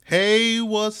Hey,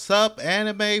 what's up,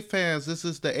 anime fans? This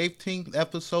is the 18th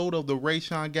episode of the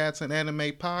Rayshawn Gatson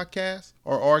Anime Podcast,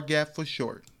 or RGAT for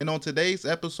short. And on today's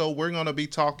episode, we're going to be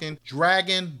talking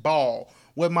Dragon Ball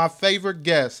with my favorite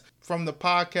guest from the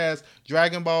podcast,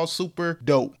 Dragon Ball Super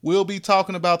Dope. We'll be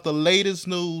talking about the latest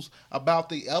news about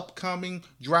the upcoming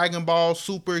Dragon Ball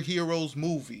Superheroes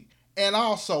movie. And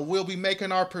also, we'll be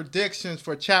making our predictions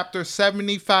for Chapter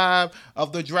 75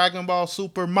 of the Dragon Ball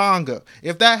Super manga.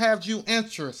 If that has you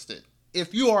interested,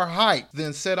 if you are hyped,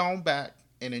 then sit on back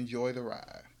and enjoy the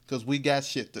ride. Because we got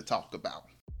shit to talk about.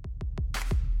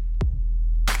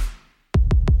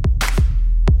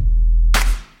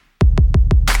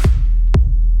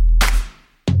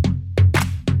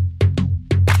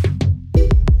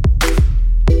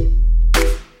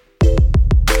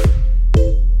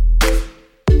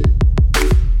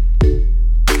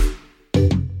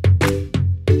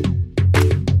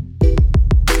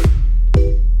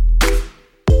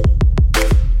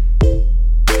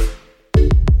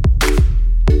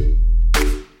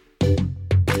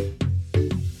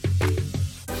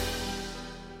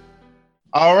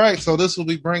 All right, so this will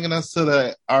be bringing us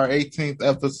to our 18th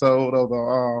episode of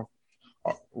the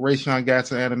Rayshawn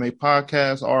Gatson Anime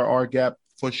Podcast, or RGAP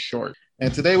for short.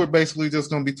 And today we're basically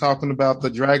just going to be talking about the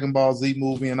Dragon Ball Z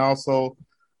movie and also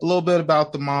a little bit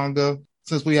about the manga,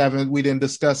 since we didn't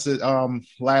discuss it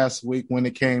last week when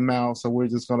it came out. So we're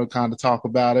just going to kind of talk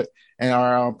about it and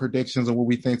our predictions of what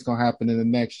we think is going to happen in the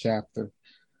next chapter.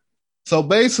 So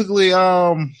basically,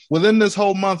 within this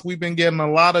whole month, we've been getting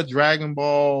a lot of Dragon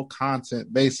Ball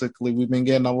content. Basically, we've been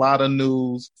getting a lot of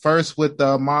news. First with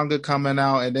the manga coming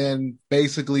out, and then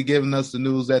basically giving us the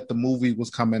news that the movie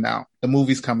was coming out. The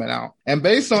movie's coming out. And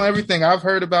based on everything I've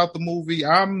heard about the movie,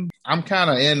 I'm kind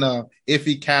of in a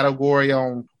iffy category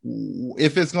on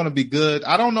if it's going to be good.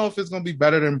 I don't know if it's going to be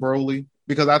better than Broly,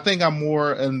 because I think I'm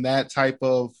more in that type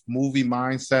of movie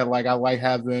mindset. Like, I like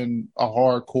having a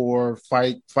hardcore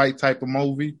fight type of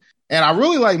movie. And I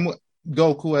really like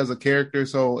Goku as a character.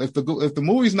 So if the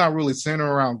movie's not really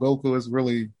centered around Goku, it's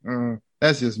really,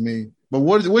 that's just me. But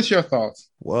what's your thoughts?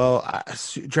 Well,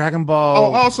 Dragon Ball.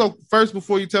 Oh, also, first,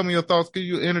 before you tell me your thoughts, could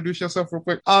you introduce yourself real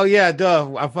quick? Oh, yeah,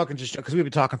 duh. I'm fucking just, because we've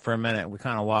been talking for a minute. We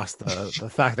kind of lost the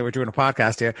fact that we're doing a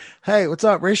podcast here. Hey, what's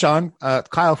up, Rayshawn?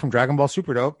 Kyle from Dragon Ball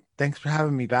Superdope. Thanks for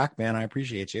having me back, man. I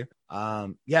appreciate you.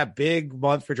 Yeah, big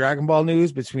month for Dragon Ball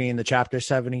news between the Chapter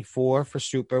 74 for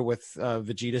Super with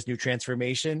Vegeta's new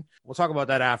transformation. We'll talk about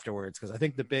that afterwards, because I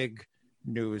think the big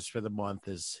news for the month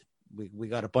is we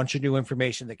got a bunch of new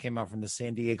information that came out from the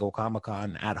San Diego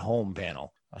Comic-Con at home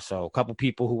panel. So a couple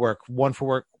people who work, one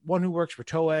who works for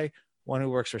Toei, one who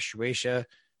works for Shueisha,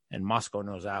 and Mosco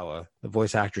Nozawa, the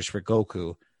voice actress for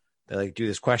Goku. They like do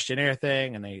this questionnaire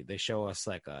thing, and they show us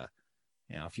like a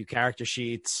few character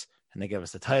sheets, and they give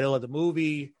us the title of the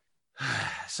movie.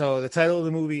 So the title of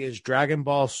the movie is Dragon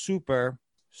Ball Superhero.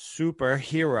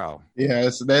 Yeah,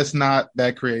 that's not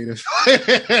that creative.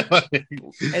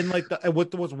 And like,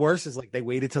 what's worse is like they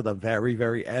waited till the very,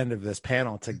 very end of this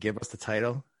panel to give us the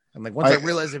title. And like, once I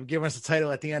realized they were giving us the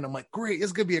title at the end, I'm like, great, this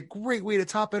is gonna be a great way to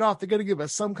top it off. They're gonna give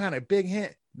us some kind of big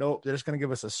hint. Nope, they're just gonna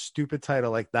give us a stupid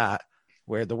title like that,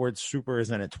 where the word super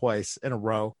is in it twice in a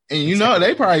row. And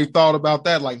they probably thought about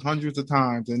that like hundreds of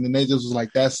times, and then they just was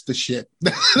like, that's the shit.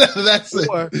 That's it.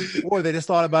 Or they just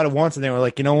thought about it once and they were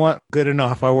like, you know what? Good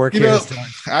enough. I work here this time.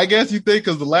 I guess you think,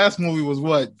 because the last movie was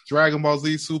what? Dragon Ball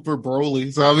Z Super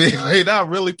Broly. So I mean, they not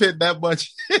really put that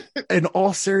much. In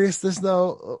all seriousness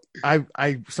though,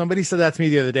 somebody said that to me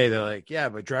the other day. They're like, yeah,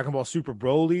 but Dragon Ball Super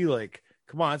Broly, like,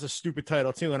 come on, it's a stupid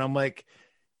title too. And I'm like,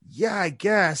 yeah, I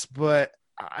guess, but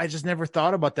I just never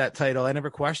thought about that title. I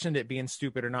never questioned it being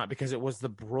stupid or not, because it was the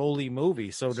Broly movie.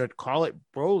 So to call it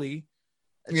Broly,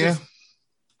 yeah.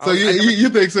 So you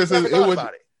think since it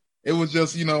was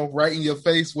just, right in your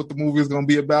face what the movie is going to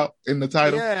be about in the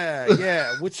title?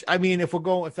 Yeah. Which, I mean, if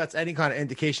that's any kind of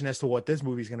indication as to what this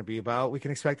movie is going to be about, we can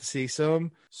expect to see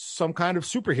some kind of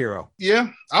superhero. Yeah,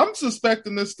 I'm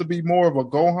suspecting this to be more of a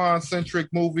Gohan-centric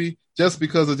movie, just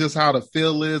because of just how the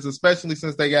feel is, especially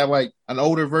since they got like an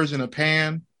older version of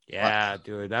Pan. Yeah,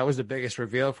 dude, that was the biggest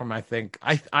reveal from, in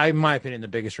my opinion, the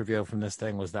biggest reveal from this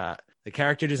thing was that the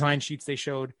character design sheets they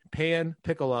showed, Pan,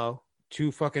 Piccolo,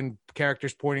 two fucking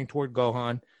characters pointing toward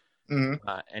Gohan,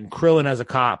 and Krillin as a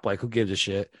cop. Like, who gives a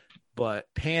shit? But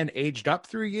Pan aged up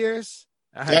 3 years.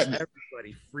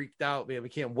 Everybody freaked out, man. We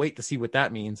can't wait to see what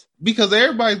that means, because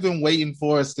everybody's been waiting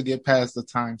for us to get past the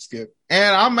time skip,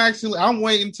 and I'm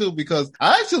waiting too, because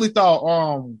I actually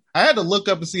thought I had to look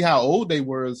up and see how old they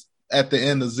were at the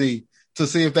end of Z to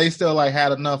see if they still like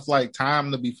had enough like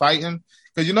time to be fighting,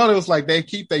 because there was like they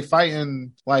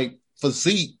fighting like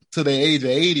physique to the age of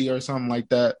 80 or something like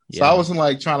that. So Yeah. I wasn't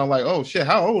like trying to like, oh shit,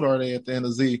 how old are they at the end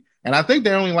of Z? And I think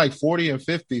they're only like 40 and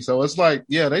 50. So it's like,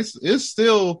 yeah, it's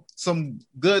still some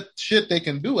good shit they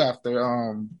can do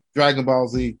after Dragon Ball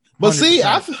Z. But 100%.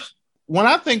 See, when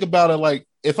I think about it, like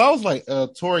if I was like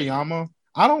Toriyama,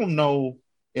 I don't know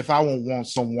if I would want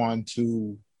someone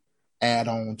to add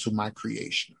on to my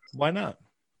creation. Why not?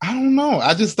 I don't know.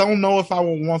 I just don't know if I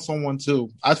would want someone to.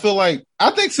 I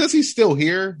think since he's still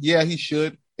here, yeah, he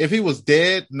should. If he was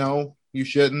dead, no, you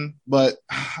shouldn't. But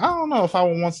I don't know if I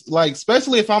would want, like,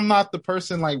 especially if I'm not the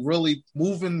person like really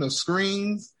moving the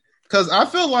screens. Because I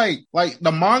feel like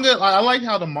the manga, I like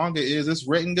how the manga is. It's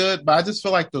written good, but I just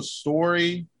feel like the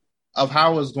story of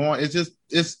how it's going,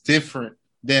 it's different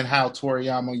than how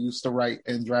Toriyama used to write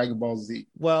in Dragon Ball Z.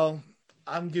 Well,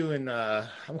 I'm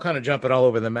kind of jumping all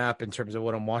over the map in terms of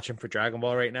what I'm watching for Dragon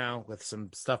Ball right now with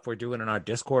some stuff we're doing in our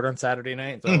Discord on Saturday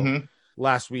night. So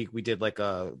last week we did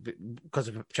because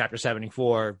of chapter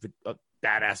 74, a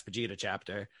badass Vegeta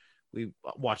chapter. We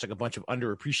watched like a bunch of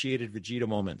underappreciated Vegeta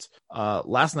moments.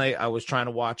 Last night I was trying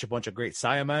to watch a bunch of great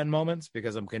Saiyaman moments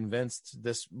because I'm convinced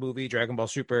this movie, Dragon Ball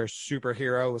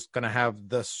Superhero, is going to have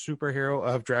the superhero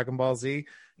of Dragon Ball Z.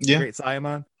 Yeah. Great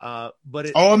Saiyaman.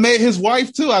 It made his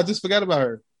wife too. I just forgot about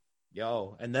her.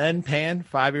 Yo, and then Pan,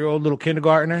 5-year-old little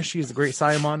kindergartner. She's the great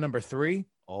Saiyaman number 3.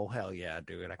 Oh, hell yeah,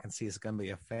 dude. I can see it's going to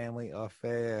be a family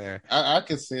affair. I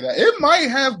can see that. It might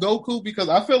have Goku because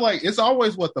I feel like it's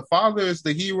always the father is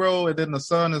the hero and then the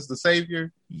son is the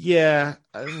savior. Yeah.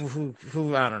 I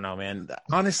don't know, man.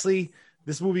 Honestly,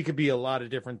 this movie could be a lot of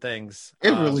different things.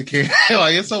 It really can.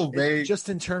 Like, it's so vague. Just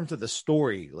in terms of the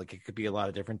story, like, it could be a lot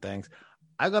of different things.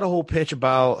 I got a whole pitch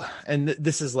about, and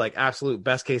this is like absolute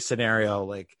best case scenario,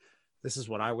 like, this is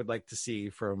what I would like to see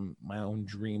from my own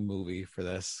dream movie for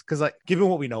this. Because, like, given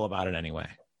what we know about it anyway,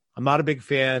 I'm not a big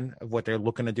fan of what they're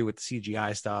looking to do with the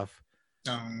CGI stuff.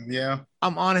 Yeah.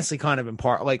 I'm honestly kind of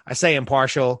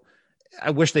impartial. I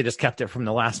wish they just kept it from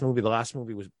the last movie. The last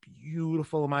movie was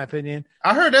beautiful, in my opinion.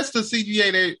 I heard that's the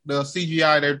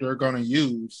CGI they're going to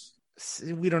use.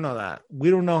 We don't know that.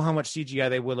 We don't know how much CGI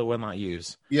they will or will not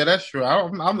use. Yeah, that's true.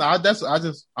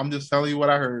 I'm just telling you what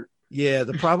I heard. Yeah,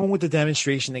 the problem with the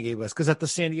demonstration they gave us, because at the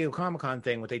San Diego Comic-Con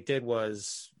thing, what they did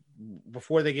was,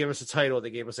 before they gave us a title, they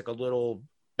gave us like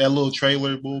that little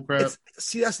trailer bullcrap.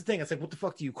 See, that's the thing. It's like, what the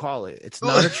fuck do you call it? It's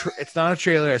not it's not a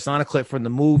trailer. It's not a clip from the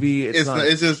movie. It's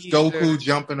just Goku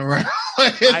jumping around.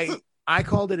 I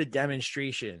called it a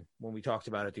demonstration when we talked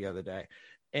about it the other day.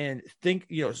 And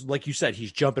like you said,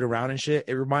 he's jumping around and shit.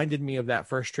 It reminded me of that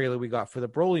first trailer we got for the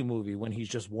Broly movie when he's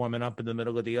just warming up in the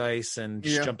middle of the ice and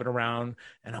just jumping around.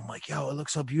 And I'm like, yo, it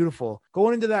looks so beautiful.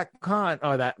 Going into that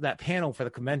that panel for the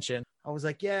convention, I was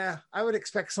like, yeah, I would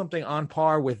expect something on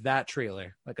par with that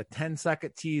trailer, like a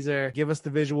 10-second teaser. Give us the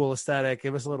visual aesthetic,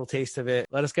 give us a little taste of it.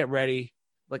 Let us get ready.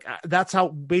 Like, that's how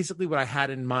basically what I had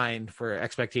in mind for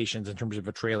expectations in terms of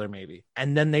a trailer, maybe.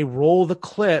 And then they roll the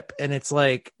clip and it's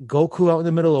like Goku out in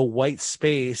the middle of white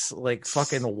space, like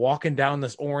fucking walking down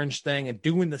this orange thing and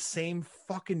doing the same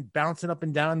fucking bouncing up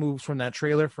and down moves from that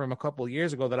trailer from a couple of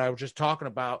years ago that I was just talking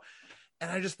about. And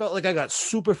I just felt like I got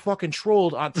super fucking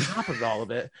trolled on top of all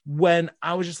of it when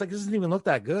I was just like, this doesn't even look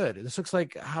that good. This looks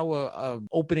like how a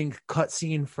opening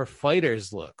cutscene for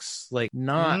Fighters looks. Like,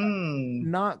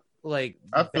 not like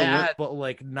bad, but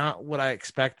like not what I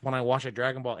expect when I watch a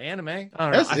Dragon Ball anime. I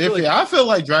don't know. That's iffy. I feel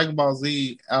like Dragon Ball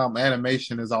Z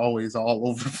animation is always all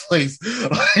over the place.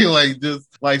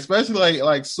 Especially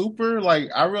like Super. Like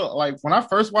when I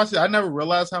first watched it, I never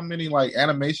realized how many like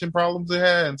animation problems it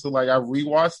had until like I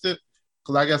rewatched it.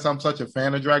 Because I guess I'm such a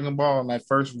fan of Dragon Ball, and that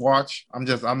first watch, I'm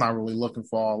not really looking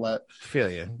for all that. I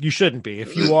feel you. You shouldn't be.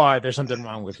 If you are, there's something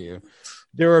wrong with you.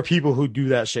 There are people who do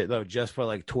that shit though, just for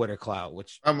like Twitter clout.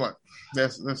 Which I'm like,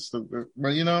 that's stupid. But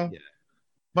yeah.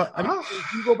 But I mean,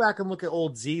 if you go back and look at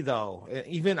old Z though,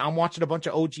 even I'm watching a bunch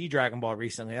of OG Dragon Ball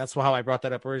recently. That's how I brought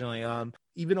that up originally.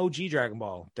 Even OG Dragon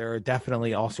Ball, there are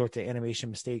definitely all sorts of animation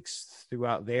mistakes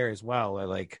throughout there as well.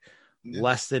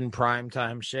 Less than prime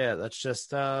time shit. That's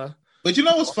just But you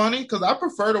know what's funny? Because I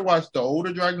prefer to watch the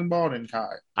older Dragon Ball than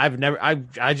Kai. I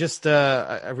realized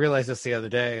this the other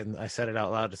day, and I said it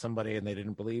out loud to somebody, and they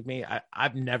didn't believe me.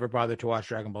 I've never bothered to watch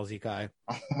Dragon Ball Z Kai.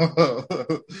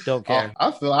 Don't care.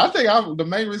 The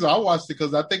main reason I watched it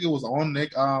because I think it was on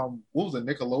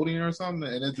Nickelodeon or something,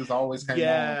 and it just always came on.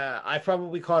 Yeah, I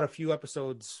probably caught a few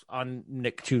episodes on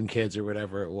Nicktoon Kids or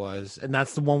whatever it was, and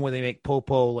that's the one where they make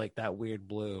Popo like that weird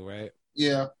blue, right?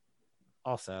 Yeah.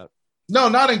 All set. No,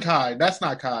 not in Kai. That's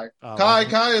not Kai.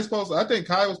 Kai is supposed to, I think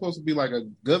Kai was supposed to be like a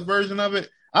good version of it.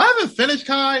 I haven't finished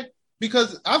Kai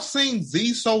because I've seen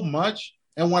Z so much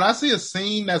And when I see a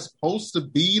scene that's supposed to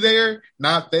be there,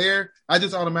 not there, I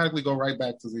just automatically go right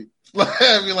back to Z.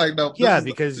 I mean, like, no. Yeah,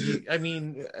 because I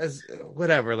mean, as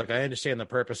whatever. Like, I understand the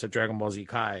purpose of Dragon Ball Z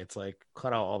Kai. It's like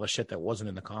cut out all the shit that wasn't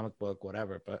in the comic book,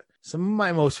 whatever. But some of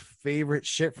my most favorite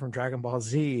shit from Dragon Ball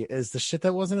Z is the shit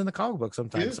that wasn't in the comic book.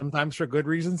 Sometimes for good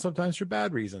reasons, sometimes for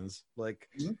bad reasons. Like,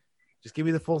 just give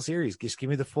me the full series. Just give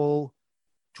me the full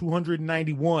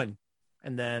 291,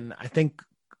 and then I think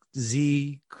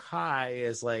Z Kai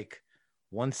is like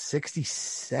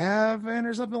 167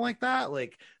 or something like that.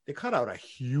 Like, they cut out a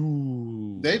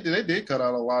huge. They did cut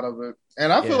out a lot of it,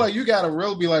 and I feel like you gotta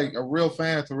really be like a real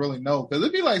fan to really know, because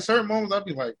it'd be like certain moments I'd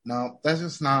be like, no,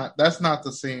 that's not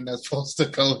the scene that's supposed to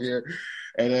go here,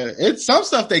 and it's some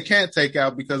stuff they can't take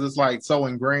out because it's like so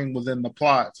ingrained within the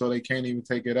plot, so they can't even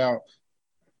take it out.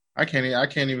 I can't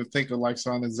even think of like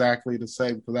something exactly to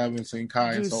say because I haven't seen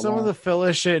Kai in so long. Some of the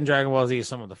filler shit in Dragon Ball Z is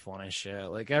some of the funnest shit.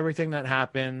 Like everything that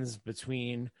happens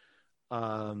between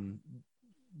end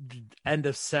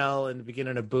of Cell and the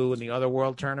beginning of Boo and the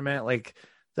Otherworld tournament, like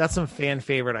that's some fan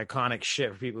favorite iconic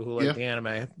shit for people who like the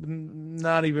anime.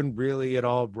 Not even really at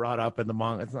all brought up in the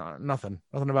manga. It's nothing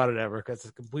about it ever, because it's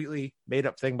a completely made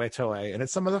up thing by Toei, and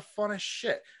it's some of the funnest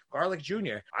shit. Garlic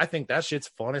Jr. I think that shit's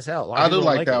fun as hell. I do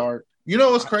like that art. You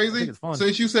know what's crazy?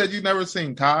 Since you said you've never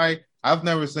seen Kai, I've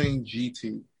never seen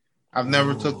GT. I've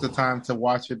never took the time to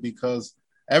watch it because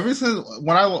ever since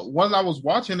when I was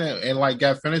watching it and like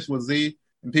got finished with Z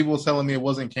and people were telling me it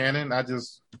wasn't canon, I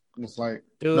just was like,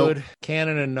 dude, nope.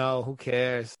 Canon and no, who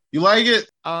cares? You like it?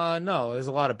 No, there's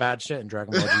a lot of bad shit in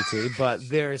Dragon Ball GT, but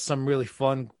there's some really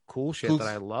fun, cool shit that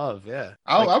I love. Yeah,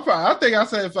 I think I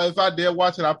said if I did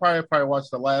watch it, I probably watch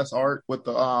the last arc with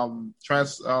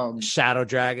the Shadow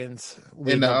Dragons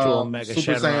in the Omega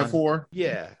Super Saiyan 4.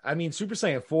 Yeah, I mean Super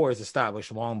Saiyan 4 is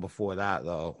established long before that,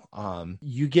 though.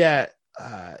 You get.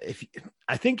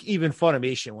 I think even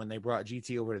Funimation, when they brought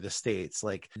GT over to the States,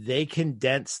 like they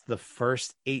condensed the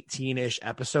first 18-ish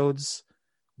episodes,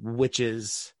 which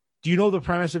is, do you know the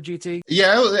premise of GT?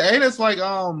 Yeah, it's like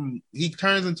he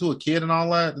turns into a kid and all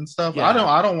that and stuff. Yeah.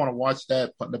 I don't want to watch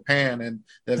that, the Pan and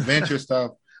the adventure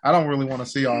stuff. I don't really want to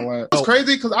see all that. It's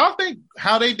crazy because I think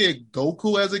how they did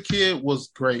Goku as a kid was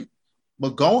great,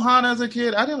 but Gohan as a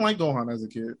kid, I didn't like Gohan as a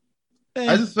kid.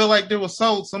 I just feel like there was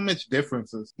so much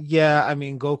differences. Yeah, I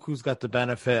mean, Goku's got the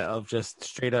benefit of just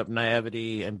straight up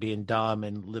naivety and being dumb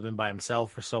and living by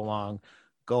himself for so long.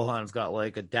 Gohan's got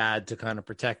like a dad to kind of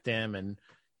protect him and,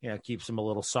 you know, keeps him a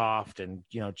little soft and,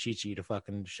 you know, Chi-Chi to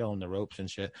fucking show him the ropes and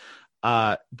shit.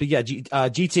 But yeah,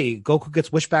 GT, Goku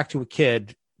gets wished back to a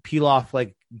kid. Pilaf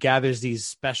like gathers these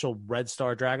special Red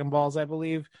Star Dragon Balls, I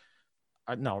believe.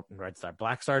 No,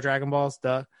 Black Star Dragon Balls.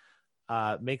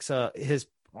 Makes his.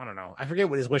 I don't know. I forget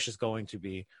what his wish is going to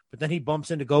be. But then he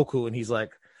bumps into Goku and he's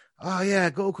like, oh, yeah,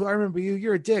 Goku, I remember you.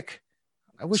 You're a dick.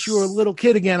 I wish you were a little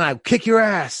kid again. I'd kick your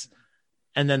ass.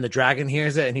 And then the dragon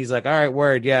hears it and he's like, all right,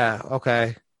 word. Yeah,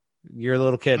 okay. You're a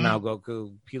little kid now,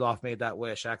 Goku. Pilaf made that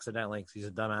wish accidentally because he's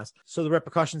a dumbass. So the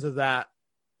repercussions of that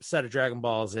set of Dragon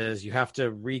Balls is you have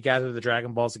to regather the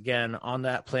Dragon Balls again on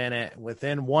that planet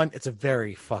within one. It's a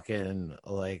very fucking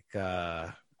like.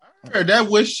 That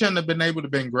wish shouldn't have been able to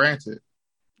been granted.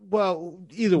 Well,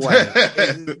 either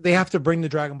way, they have to bring the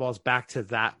Dragon Balls back to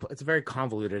that. It's very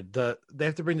convoluted. They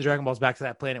have to bring the Dragon Balls back to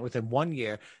that planet within 1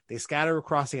 year. They scatter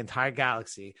across the entire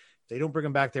galaxy. If they don't bring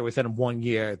them back there within 1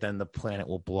 year, then the planet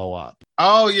will blow up.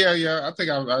 Oh, yeah. I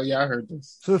think I heard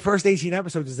this. So the first 18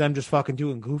 episodes is them just fucking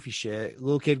doing goofy shit.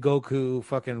 Little kid Goku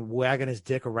fucking wagging his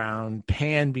dick around.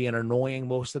 Pan being annoying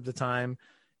most of the time.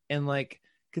 And like,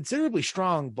 considerably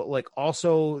strong, but like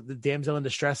also the damsel in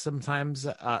distress sometimes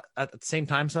at the same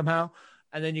time somehow.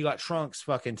 And then you got Trunks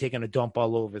fucking taking a dump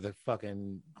all over the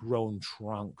fucking grown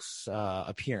Trunks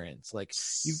appearance. Like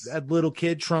you had little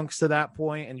kid Trunks to that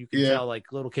point, and you can tell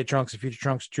like little kid Trunks and future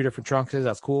Trunks, two different Trunkses.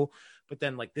 That's cool. But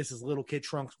then like this is little kid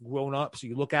Trunks grown up, so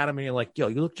you look at him and you're like, yo,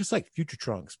 you look just like future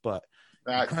Trunks, but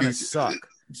you kind of suck.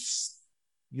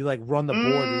 You like run the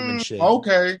boardroom and shit.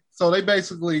 Okay, so they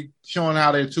basically showing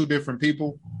how they're two different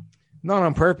people. Not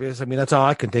on purpose. I mean, that's all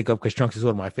I can think of because Trunks is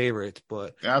one of my favorites.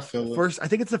 But I feel it. I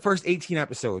think it's the first 18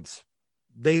 episodes.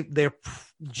 They're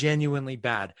genuinely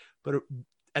bad. But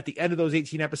at the end of those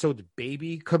 18 episodes,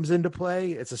 Baby comes into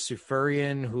play. It's a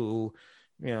Sufurian who,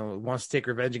 you know, wants to take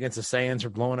revenge against the Saiyans for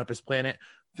blowing up his planet.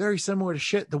 Very similar to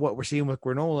shit to what we're seeing with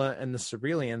Granola and the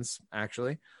Cerealians,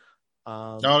 actually.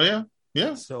 Oh yeah.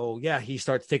 Yeah. So yeah, he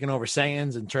starts taking over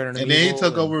Saiyans and turning them. And then he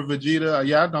took over Vegeta.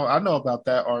 Yeah, I know about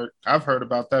that art. I've heard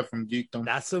about that from Geekdom.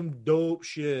 That's some dope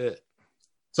shit.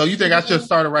 So you think I should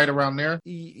start it right around there?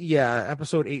 Yeah,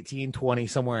 episode 18, 20,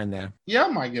 somewhere in there. Yeah, I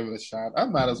might give it a shot. I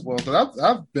might as well because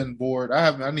I've been bored.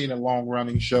 I need a long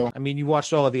running show. I mean, you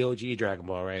watched all of the OG Dragon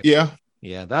Ball, right? Yeah.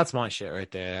 Yeah, that's my shit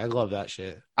right there. I love that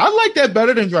shit. I like that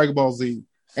better than Dragon Ball Z.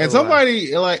 And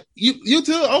somebody like you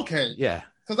too? Okay. Yeah.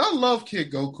 Because I love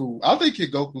Kid Goku. I think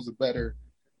Kid Goku's a better.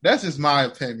 That's just my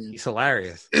opinion. He's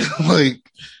hilarious.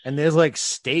 And there's like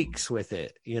stakes with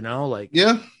it, like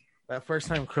that first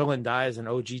time Krillin dies in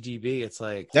OGGB, it's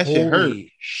like that shit hurt.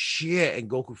 Shit, and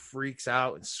Goku freaks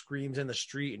out and screams in the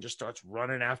street and just starts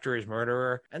running after his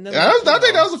murderer. And then I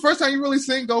think that was the first time you really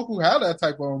seen Goku have that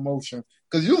type of emotion.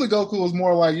 Because usually Goku was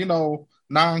more like,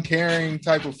 non-caring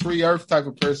type of free earth type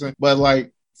of person. But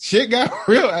like shit got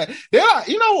real. Yeah,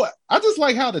 you know what? I just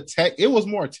like how it was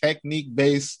more technique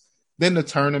based than the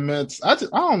tournaments. I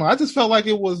don't know. I just felt like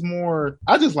it was more.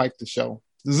 I just like the show.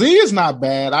 Z is not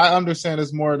bad. I understand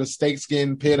it's more the stakes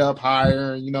getting pit up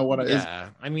higher. You know what? Yeah,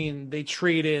 I mean they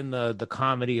trade in the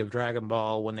comedy of Dragon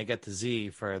Ball when they get to Z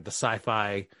for the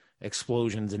sci-fi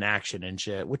explosions and action and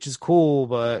shit, which is cool,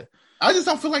 but I just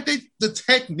don't feel like the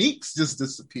techniques just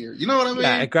disappear. You know what I mean?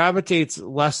 Yeah, it gravitates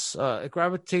less. It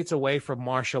gravitates away from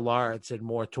martial arts and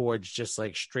more towards just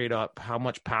like straight up, how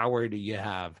much power do you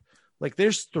have? Like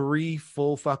there's 3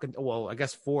 full fucking, well, I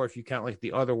guess 4 if you count like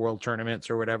the other world tournaments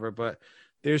or whatever, but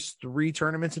there's 3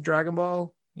 tournaments in Dragon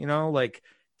Ball, like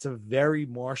it's a very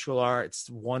martial arts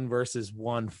 1 versus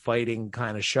 1 fighting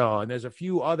kind of show. And there's a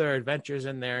few other adventures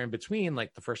in there in between,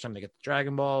 like the first time they get the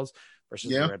Dragon Balls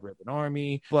versus the Red Ribbon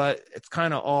Army, but it's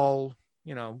kind of all,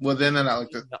 well, then I like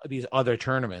these other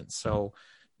tournaments. So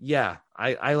yeah,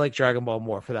 I like Dragon Ball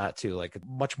more for that too. Like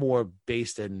much more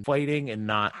based in fighting and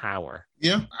not power.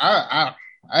 Yeah. I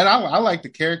like the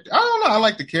character. I don't know. I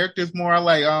like the characters more. I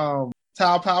like,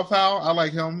 Tao Pow Pow. I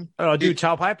like him. Oh, dude,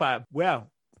 Tao Pai Pai.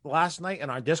 Well, last night in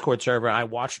our Discord server, I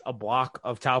watched a block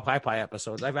of Tao Pai Pai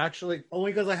episodes. I've actually,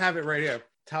 only because I have it right here,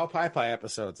 Tao Pai Pai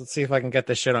episodes. Let's see if I can get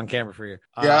this shit on camera for you.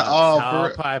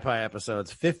 Tao Pai Pai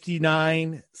episodes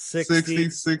 59, 60,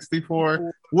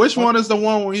 64. Which one is the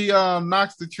one where he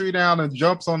knocks the tree down and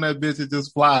jumps on that bitch and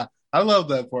just fly? I love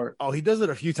that part. Oh, he does it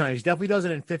a few times. He definitely does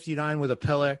it in 59 with a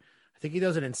pillar. I think he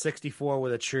does it in 64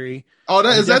 with a tree. Oh,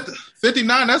 that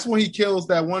 59? That's when he kills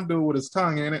that one dude with his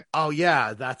tongue, ain't it? Oh,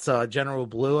 yeah. That's General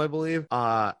Blue, I believe.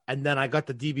 And then I got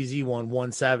the DBZ one,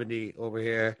 170 over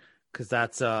here, because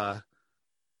that's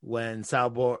when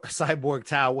Cyborg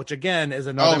Tao, which again is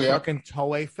another fucking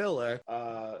Toei filler.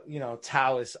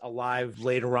 Tao is alive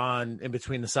later on in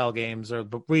between the Cell games or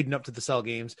leading up to the Cell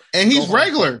games. And he's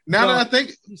regular. Now that I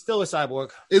think he's still a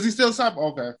cyborg. Is he still a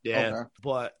cyborg? Okay. Yeah. Okay.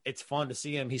 But it's fun to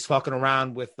see him. He's fucking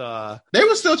around with they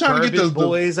were still trying to get those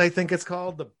boys, I think it's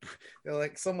called. They're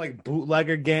like some like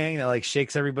bootlegger gang that like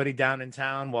shakes everybody down in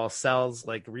town while Cell's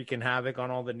like wreaking havoc on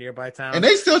all the nearby towns. And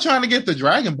they still trying to get the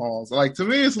Dragon Balls. Like to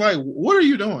me, it's like, what are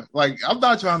you doing? Like I'm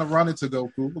not trying to run into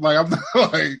Goku. Like I'm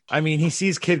not like. I mean, he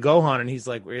sees Kid Gohan and he's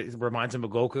like, it reminds him of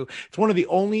Goku. It's one of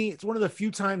the few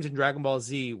times in Dragon Ball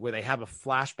Z where they have a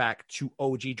flashback to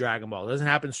OG Dragon Ball. It doesn't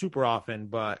happen super often,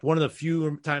 but one of the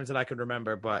few times that I could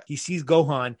remember. But he sees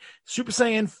Gohan, Super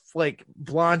Saiyan, like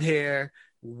blonde hair,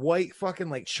 white fucking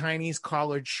like Chinese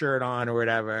collared shirt on or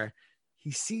whatever.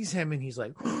 He sees him and he's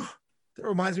like, that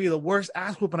reminds me of the worst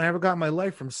ass whooping I ever got in my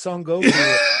life from Son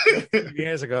Goku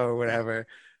years ago or whatever.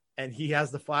 And he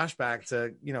has the flashback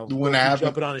to,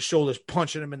 jumping on his shoulders,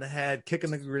 punching him in the head, kicking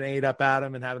the grenade up at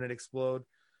him and having it explode.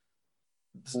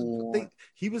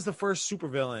 He was the first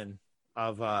supervillain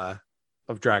of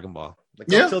Dragon Ball. Like,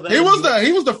 yeah, then,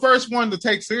 he was the first one to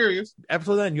take serious. Up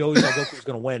till then, you always thought Goku was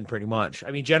going to win, pretty much.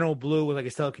 I mean, General Blue with like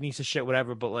his telekinesis shit,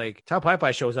 whatever. But like Tao Pai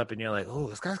Pai shows up, and you're like, oh,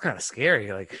 this guy's kind of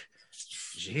scary. Like,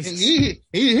 Jesus,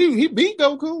 he beat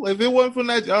Goku. If it wasn't from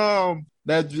that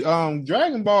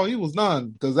Dragon Ball, he was none.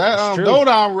 Because that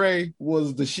Dodon Ray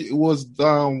was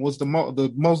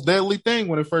the most deadly thing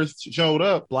when it first showed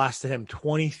up. Blasted him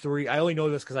 23. I only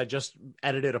know this because I just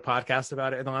edited a podcast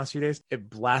about it in the last few days. It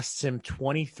blasts him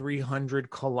 2,300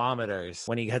 kilometers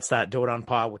when he hits that Dodon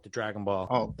pod with the Dragon Ball.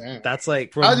 Oh damn! That's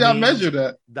like how y'all measure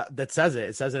that? That says it.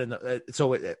 It says it in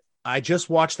the. I just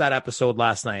watched that episode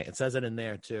last night. It says it in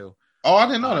there too. Oh, I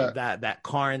didn't know that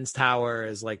Karn's tower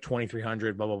is like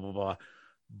 2,300, blah, blah, blah, blah.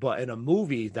 But in a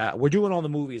movie that we're doing all the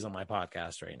movies on my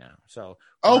podcast right now. So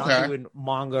we're not doing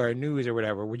manga or news or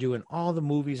whatever. We're doing all the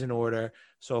movies in order.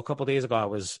 So a couple of days ago, I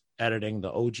was editing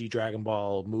the OG Dragon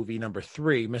Ball movie number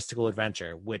 3, Mystical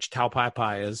Adventure, which Tao Pai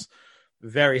Pai is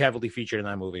very heavily featured in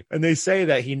that movie. And they say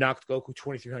that he knocked Goku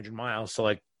 2,300 miles. So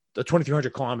like the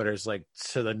 2,300 kilometers like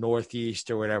to the northeast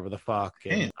or whatever the fuck.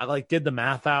 And I like did the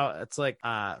math out. It's like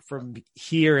from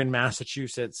here in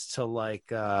Massachusetts to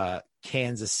like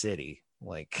Kansas City,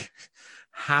 like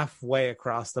halfway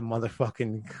across the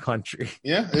motherfucking country.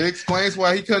 Yeah, it explains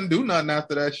why he couldn't do nothing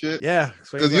after that shit. Yeah,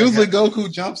 because usually Goku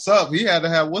jumps up. He had to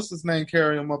have what's his name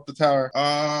carry him up the tower.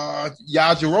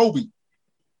 Yajirobe.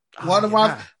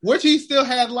 Which he still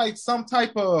had like some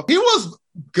type of. He was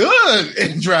good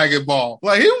in Dragon Ball.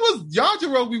 Like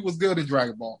Yajirobe was good in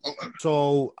Dragon Ball.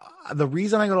 So the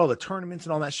reason I got all the tournaments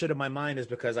and all that shit in my mind is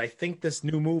because I think this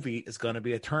new movie is going to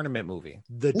be a tournament movie.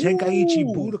 The Tenkaichi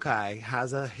Budokai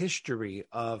has a history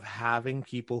of having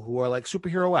people who are like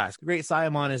superhero-esque. Great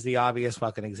Saiyaman is the obvious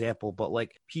fucking example, but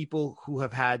like people who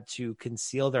have had to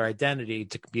conceal their identity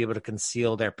to be able to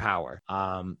conceal their power.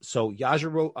 So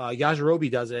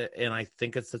Yajirobe does it, and I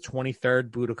think it's the 23rd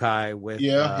Budokai with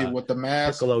with the mask.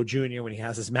 Piccolo Jr. when he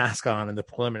has his mask on in the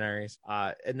preliminaries.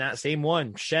 And that same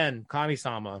one, Shen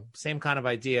Kami-sama, same kind of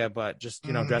idea, but just,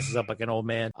 dresses up like an old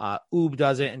man. Oob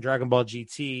does it in Dragon Ball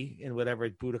GT in whatever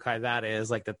Budokai that is,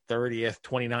 like the 30th,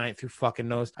 29th, who fucking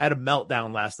knows. I had a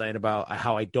meltdown last night about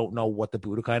how I don't know what the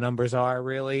Budokai numbers are,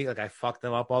 really. Like, I fuck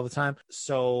them up all the time.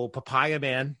 So Papaya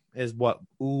Man is what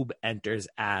Oob enters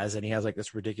as, and he has like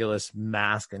this ridiculous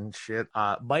mask and shit.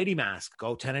 Mighty Mask,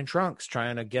 Goten and Trunks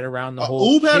trying to get around the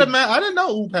whole. Oob had a mask. I didn't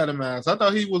know Oob had a mask. I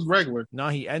thought he was regular. No,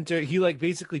 he like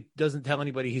basically doesn't tell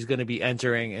anybody he's going to be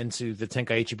entering into the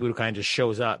Tenkaichi Budokai and just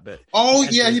shows up. But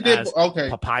he did. Okay,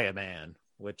 Papaya Man,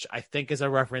 which I think is a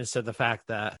reference to the fact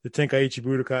that the Tenkaichi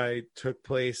Budokai took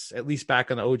place, at least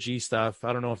back in the OG stuff.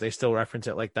 I don't know if they still reference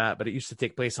it like that, but it used to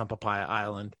take place on Papaya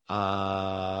Island.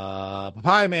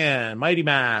 Papaya Man, Mighty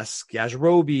Mask,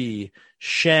 Yajirobe,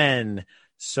 Shen.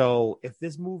 So if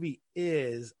this movie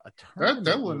is a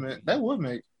tournament, that would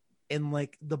make. And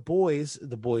like the boys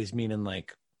meaning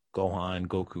like Gohan,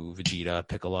 Goku, Vegeta,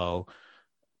 Piccolo,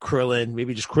 Krillin,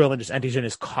 maybe just Krillin just enters in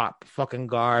his cop fucking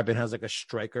garb and has like a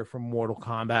striker from Mortal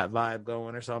Kombat vibe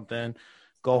going or something.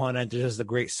 Gohan enters as the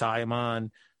Great Saiyaman.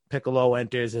 Piccolo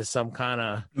enters as some kind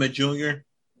of Mid Junior.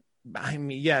 I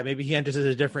mean, yeah, maybe he enters as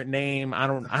a different name. I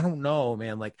don't know,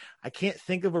 man. Like, I can't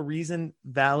think of a reason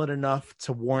valid enough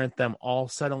to warrant them all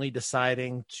suddenly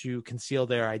deciding to conceal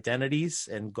their identities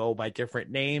and go by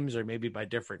different names or maybe by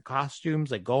different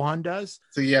costumes like Gohan does.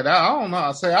 So yeah, I don't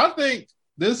know. I think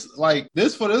this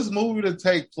for this movie to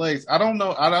take place, I don't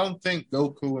know. I don't think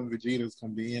Goku and Vegeta's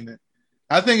gonna be in it.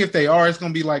 I think if they are, it's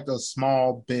going to be like a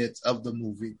small bit of the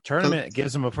movie. Tournament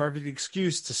gives them a perfect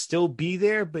excuse to still be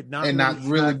there, but not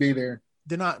really be there.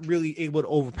 They're not really able to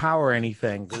overpower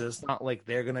anything because it's not like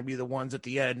they're going to be the ones at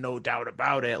the end, no doubt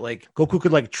about it. Like Goku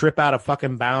could like trip out of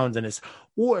fucking bounds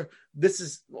or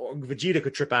Vegeta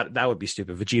could trip out. That would be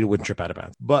stupid. Vegeta wouldn't trip out of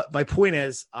bounds. But my point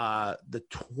is the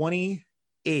 28th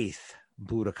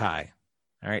Budokai.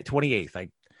 All right, 28th.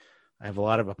 I have a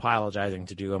lot of apologizing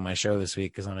to do on my show this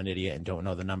week because I'm an idiot and don't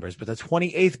know the numbers. But the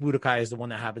 28th Budokai is the one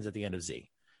that happens at the end of Z.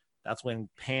 That's when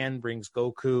Pan brings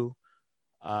Goku,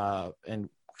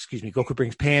 Goku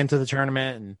brings Pan to the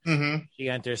tournament, and she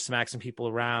enters, smacks some people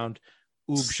around.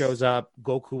 Oob shows up.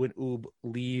 Goku and Oob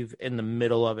leave in the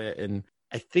middle of it. And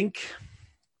I think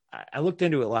I looked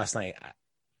into it last night.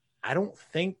 I don't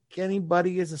think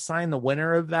anybody is assigned the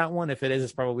winner of that one. If it is,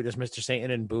 it's probably just Mr. Satan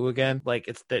and Boo again. Like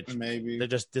it's that maybe they're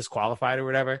just disqualified or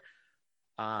whatever.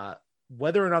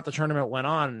 Whether or not the tournament went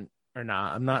on or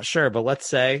not, I'm not sure. But let's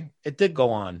say it did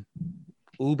go on.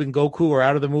 Oob and Goku are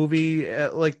out of the movie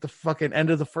at like the fucking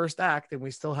end of the first act, and we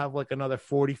still have like another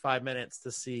 45 minutes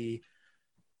to see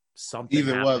something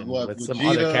either happen with Vegeta, some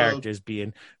other characters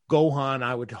being Gohan.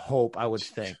 I would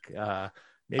think.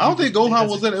 I don't think Gohan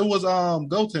was in it. It was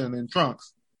Goten and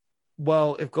Trunks.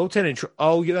 Well, if Goten and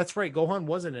oh yeah, that's right. Gohan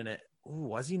wasn't in it. Ooh,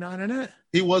 was he not in it?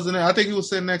 He wasn't in it. I think he was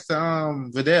sitting next to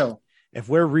Videl. If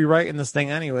we're rewriting this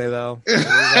thing anyway, though,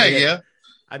 yeah.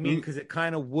 I mean, because it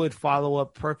kind of would follow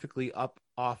up perfectly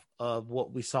off of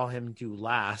what we saw him do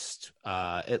last,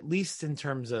 at least in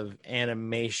terms of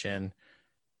animation.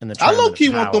 I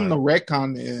low-key want them to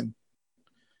retcon in.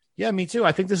 Yeah, me too.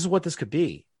 I think this is what this could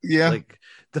be. Yeah. Like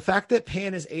the fact that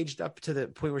Pan is aged up to the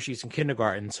point where she's in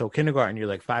kindergarten. So kindergarten, you're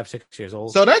like 5-6 years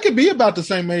old. So that could be about the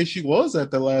same age she was at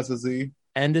the last of Z.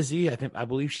 End of Z, I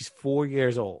believe she's 4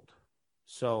 years old.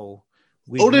 So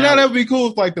that would be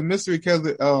cool if like the mystery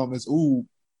cousin is Oob.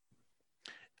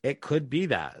 It could be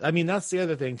that. I mean, that's the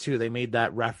other thing too. They made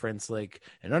that reference, like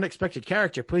an unexpected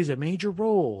character plays a major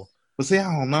role. But see, I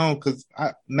don't know, because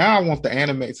now I want the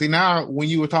anime. See, now when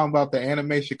you were talking about the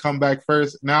anime should come back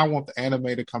first, now I want the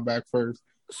anime to come back first.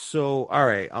 So, all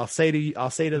right, I'll say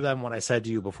to them what I said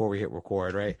to you before we hit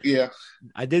record, right? Yeah.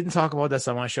 I didn't talk about this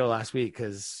on my show last week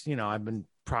because, I've been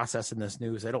processing this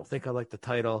news. I don't think I like the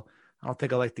title. I don't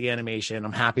think I like the animation.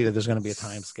 I'm happy that there's going to be a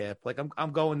time skip. Like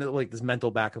I'm going to like this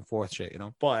mental back and forth shit,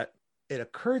 but it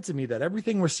occurred to me that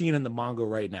everything we're seeing in the manga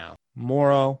right now,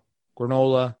 Moro,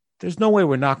 Granola, there's no way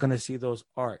we're not going to see those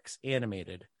arcs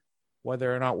animated.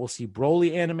 Whether or not we'll see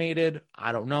Broly animated,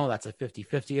 I don't know. That's a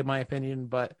 50-50 in my opinion.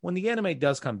 But when the anime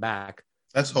does come back,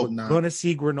 let's hope we're not. going to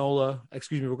see Granola.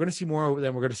 Excuse me. We're going to see Moro,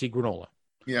 then we're going to see Granola.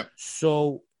 Yeah.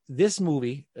 So this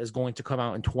movie is going to come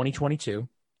out in 2022.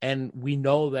 And we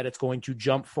know that it's going to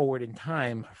jump forward in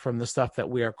time from the stuff that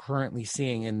we are currently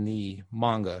seeing in the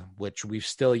manga, which we've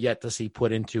still yet to see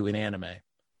put into an anime.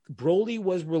 Broly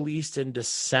was released in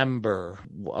December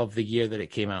of the year that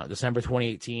it came out, December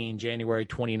 2018, January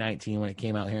 2019, when it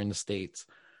came out here in the States.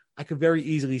 I could very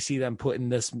easily see them putting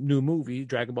this new movie,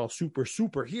 Dragon Ball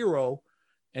Superhero,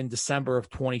 in December of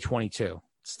 2022.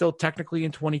 Still technically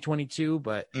in 2022,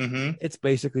 but it's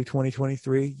basically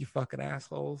 2023, you fucking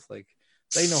assholes. Like,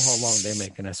 they know how long they're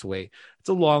making us wait. It's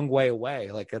a long way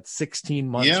away. Like, it's 16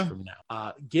 months from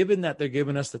now. Given that they're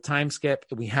giving us the time skip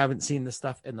and we haven't seen the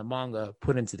stuff in the manga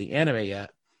put into the anime yet,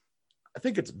 I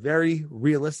think it's very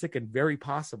realistic and very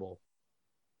possible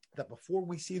that before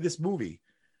we see this movie,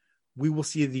 we will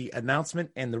see the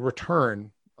announcement and the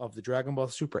return of the Dragon Ball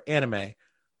Super anime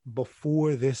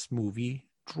before this movie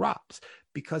drops,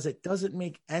 because it doesn't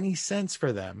make any sense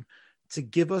for them to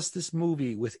give us this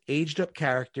movie with aged up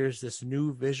characters, this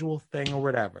new visual thing or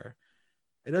whatever.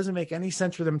 It doesn't make any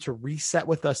sense for them to reset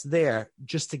with us there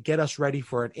just to get us ready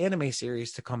for an anime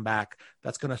series to come back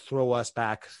that's going to throw us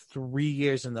back 3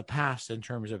 years in the past in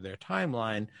terms of their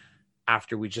timeline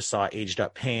after we just saw aged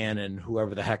up Pan and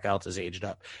whoever the heck else is aged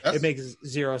up. It makes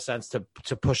zero sense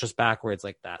to push us backwards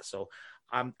like that. So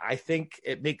I think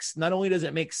it makes, not only does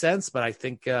it make sense, but I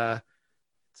think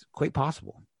it's quite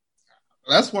possible.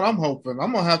 That's what I'm hoping.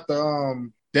 I'm gonna have to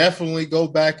definitely go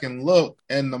back and look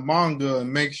in the manga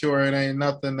and make sure it ain't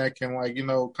nothing that can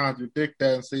contradict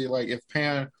that, and see like if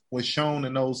Pan was shown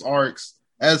in those arcs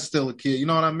as still a kid. You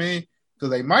know what I mean?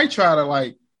 Because they might try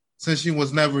to since she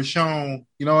was never shown.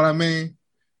 You know what I mean?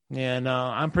 Yeah, no,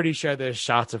 I'm pretty sure there's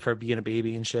shots of her being a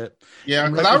baby and shit. Yeah,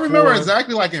 because I remember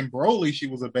exactly in Broly she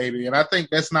was a baby, and I think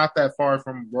that's not that far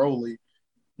from Broly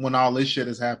when all this shit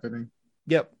is happening.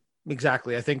 Yep.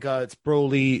 Exactly. I think it's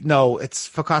Broly. No, it's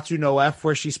Fakatsu no F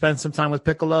where she spent some time with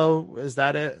Piccolo. Is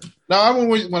that it? No, I mean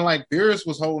when Beerus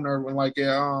was holding her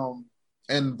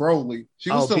and Broly. She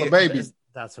was still a baby.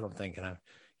 That's what I'm thinking of.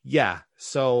 Yeah.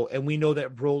 So, and we know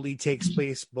that Broly takes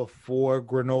place before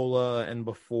Granola and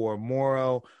before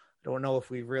Moro. I don't know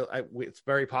if it's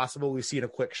very possible we've seen a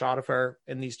quick shot of her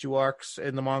in these two arcs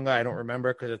in the manga. I don't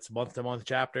remember because it's month-to-month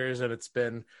chapters and it's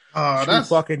been 2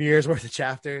 fucking years worth of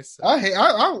chapters. So.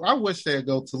 I wish they'd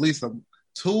go to at least a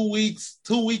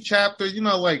 2-week chapter,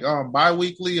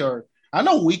 bi-weekly, or I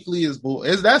know weekly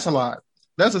that's a lot.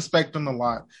 That's expecting a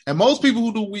lot. And most people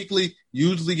who do weekly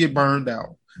usually get burned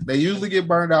out. They usually get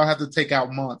burned out, have to take out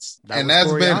months.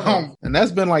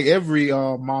 That's been like every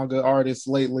manga artist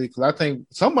lately. Because I think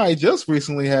somebody just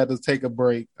recently had to take a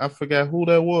break. I forgot who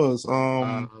that was.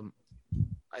 I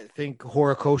think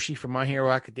Horikoshi from My Hero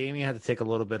Academia had to take a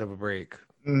little bit of a break.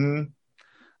 Mm-hmm.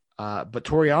 But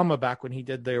Toriyama, back when he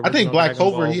did the original I think Black Dragon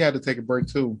Clover, Ball, he had to take a break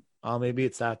too. Maybe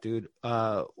it's that dude.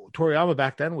 Toriyama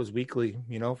back then was weekly,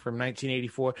 from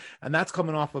 1984. And that's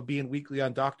coming off of being weekly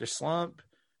on Dr. Slump.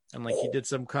 And he did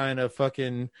some kind of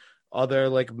fucking other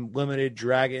limited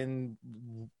dragon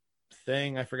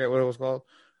thing. I forget what it was called.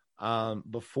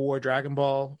 Before Dragon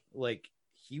Ball,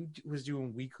 he was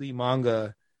doing weekly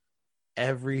manga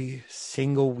every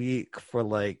single week for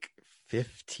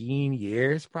 15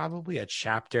 years, probably a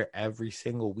chapter every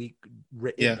single week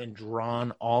written and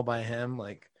drawn all by him.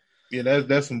 Yeah,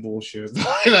 that's some bullshit.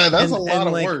 That's a lot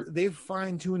of work. They've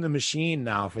fine-tuned the machine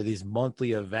now for these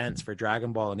monthly events for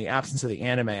Dragon Ball. In the absence of the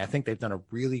anime, I think they've done a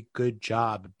really good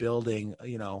job building,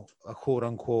 a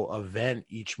quote-unquote event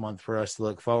each month for us to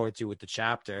look forward to with the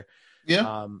chapter.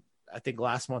 Yeah. I think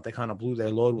last month they kind of blew their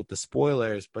load with the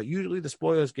spoilers, but usually the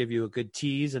spoilers give you a good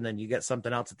tease, and then you get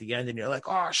something else at the end, and you're like,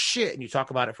 oh, shit, and you talk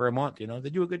about it for a month. They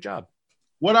do a good job.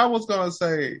 What I was going to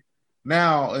say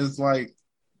now is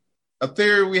a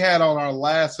theory we had on our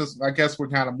last, I guess we're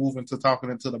kind of moving to talking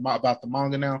about the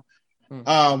manga now.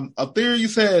 A theory you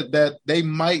said that they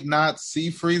might not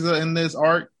see Frieza in this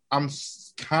arc. I'm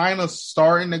kind of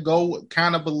starting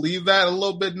to believe that a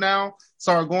little bit now.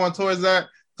 Start going towards that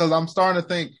because I'm starting to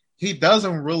think he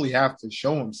doesn't really have to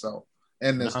show himself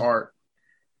in this arc.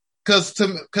 Because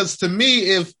to me,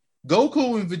 if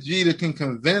Goku and Vegeta can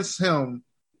convince him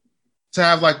to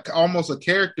have like almost a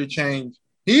character change,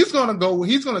 he's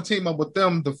gonna team up with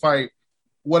them to fight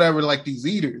whatever like these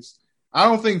eaters. I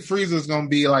don't think Frieza's gonna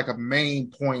be like a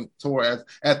main point towards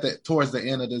the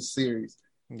end of this series.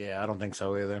 Yeah, I don't think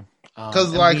so either.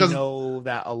 Because we know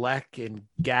that Alec and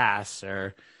Gas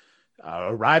are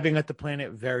arriving at the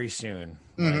planet very soon.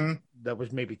 Mm-hmm. That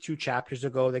was maybe 2 chapters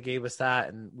ago that gave us that,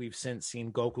 and we've since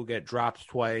seen Goku get dropped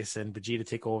twice and Vegeta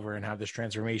take over and have this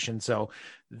transformation. So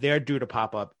they're due to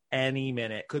pop up any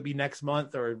minute. Could be next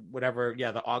month or whatever.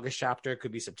 Yeah, the August chapter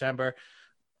could be September.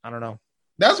 I don't know.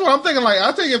 That's what I'm thinking. Like,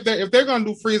 I think if they're gonna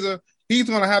do Frieza, he's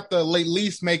gonna have to at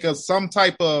least make some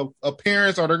type of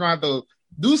appearance, or they're gonna have to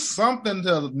do something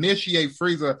to initiate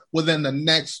Frieza within the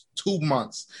next 2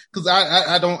 months. Because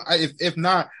if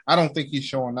not, I don't think he's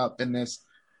showing up in this.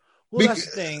 Well, that's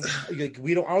the thing. Like,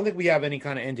 I don't think we have any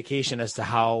kind of indication as to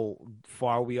how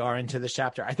far we are into this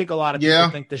chapter. I think a lot of people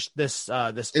think this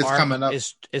arc coming up.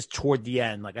 is toward the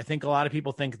end. Like, I think a lot of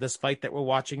people think this fight that we're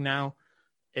watching now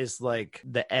is like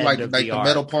the end of the arc.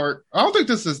 Middle part. I don't think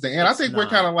this is the end. I think we're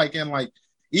kind of like in like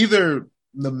either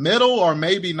the middle or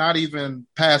maybe not even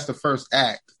past the first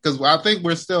act, because I think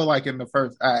we're still like in the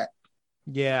first act.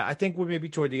 Yeah, I think we're maybe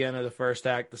toward the end of the first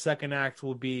act. The second act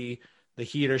will be the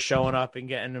Heaters showing up and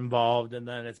getting involved, and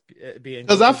then it's being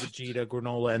Vegeta,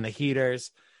 Granola, and the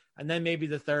Heaters. And then maybe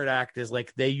the third act is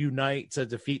like they unite to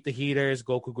defeat the Heaters.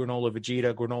 Goku, Granola,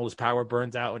 Vegeta. Granola's power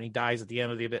burns out and he dies at the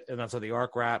end of and that's how the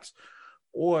arc wraps.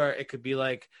 Or it could be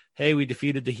like, hey, we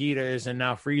defeated the Heaters and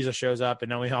now Frieza shows up and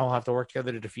now we all have to work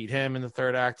together to defeat him in the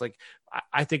third act. Like,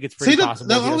 I think it's pretty possible.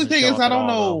 The only thing is I don't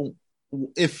know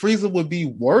if Frieza would be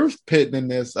worth pitting in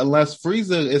this unless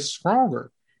Frieza is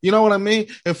stronger. You know what I mean?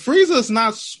 If Frieza is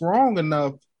not strong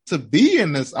enough to be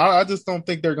in this, I just don't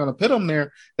think they're going to put him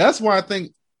there. That's why I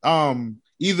think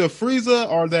either Frieza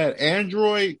or that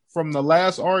android from the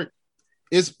last arc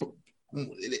is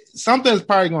something's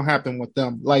probably gonna happen with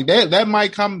them. Like that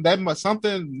might come.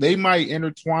 Something they might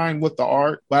intertwine with the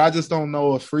arc, but I just don't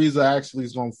know if Frieza actually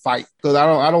is gonna fight, because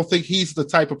I don't think he's the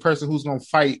type of person who's gonna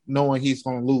fight knowing he's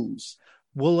gonna lose.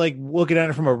 Well, like looking at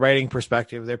it from a writing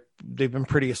perspective, they've been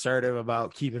pretty assertive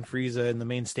about keeping Frieza in the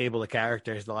main stable of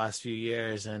characters the last few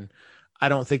years, and I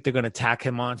don't think they're going to tack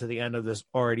him on to the end of this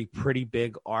already pretty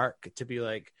big arc to be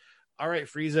like, all right,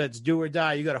 Frieza, it's do or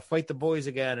die. You got to fight the boys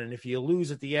again. And if you lose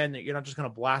at the end, you're not just going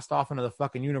to blast off into the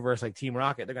fucking universe like Team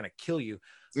Rocket. They're going to kill you.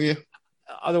 Yeah.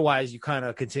 Otherwise, you kind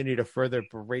of continue to further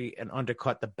berate and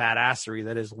undercut the badassery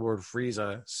that is Lord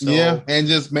Frieza. So, yeah, and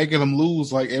just making him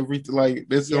lose like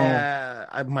this.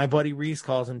 Yeah, my buddy Reese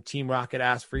calls him Team Rocket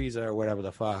ass Frieza or whatever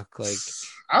the fuck. Like,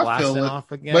 I feel it.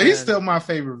 Off again. But he's still my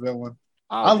favorite villain.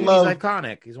 Oh, dude, he's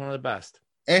iconic. He's one of the best.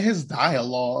 And his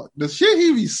dialogue, the shit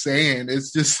he be saying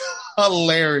is just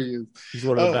hilarious. He's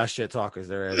one of the best shit talkers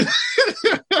there is.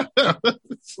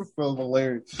 It's so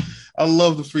hilarious. I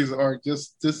love the Frieza arc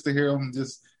just to hear him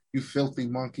just, you filthy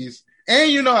monkeys.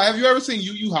 And have you ever seen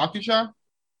Yu Yu Hakusho?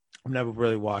 I've never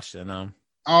really watched it. No.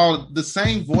 Oh, the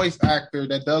same voice actor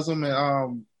that does him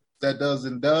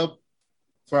in dub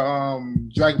for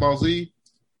Dragon Ball Z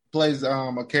plays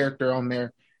a character on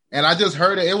there. And I just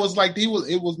heard it. It was like they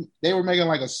were making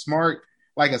like a smart,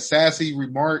 like a sassy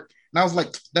remark. And I was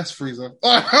like, that's Frieza.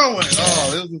 I went, it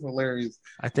was just hilarious.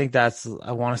 I think I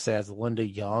want to say that's Linda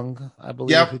Young, I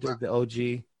believe, who did the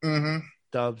OG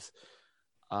dubs.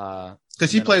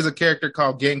 Because she plays a character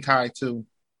called Genkai too.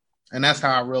 And that's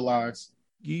how I realized.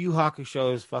 Yu Yu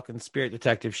Hakusho is fucking spirit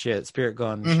detective shit, spirit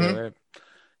gun shit, right?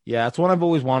 Yeah, it's one I've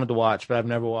always wanted to watch, but I've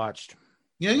never watched.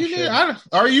 Yeah, you did.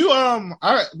 Are you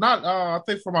I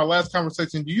think from our last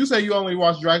conversation, do you say you only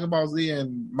watch Dragon Ball Z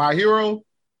and My Hero?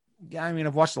 Yeah, I mean,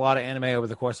 I've watched a lot of anime over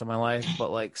the course of my life,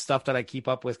 but like stuff that I keep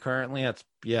up with currently, that's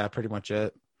pretty much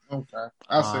it. Okay,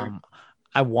 I see.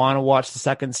 I want to watch the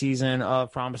second season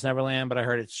of Promised Neverland, but I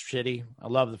heard it's shitty. I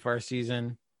love the first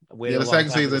season. The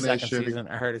second season is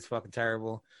shitty. I heard it's fucking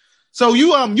terrible. So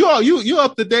you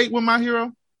up to date with My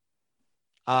Hero?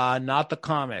 Not the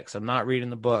comics. I'm not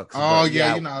reading the books. Oh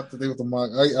yeah, you're not up to date with the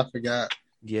manga. I forgot.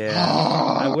 Yeah,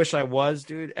 I wish I was,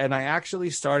 dude. And I actually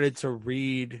started to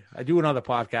read. I do another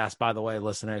podcast, by the way,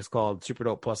 listeners, called Super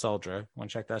Dope Plus Ultra.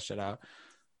 Want to check that shit out?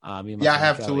 I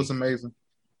have to. It's amazing.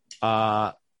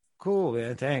 Cool,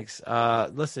 man. Thanks.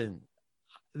 Listen,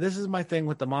 this is my thing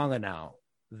with the manga now.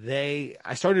 I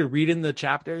started reading the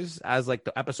chapters as like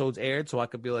the episodes aired, so I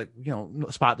could be like,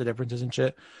 spot the differences and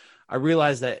shit. I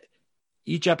realized that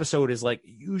each episode is like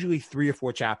usually 3 or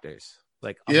 4 chapters.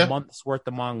 Like a month's worth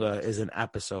of manga is an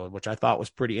episode, which I thought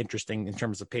was pretty interesting in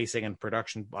terms of pacing and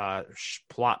production,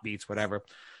 plot beats, whatever.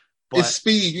 But it's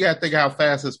speed. You got to think how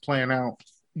fast it's playing out.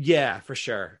 Yeah, for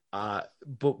sure.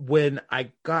 But when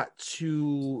I got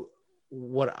to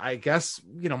what I guess,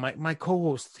 my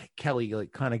co-host Kelly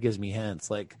like kind of gives me hints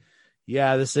like,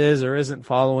 yeah, this is or isn't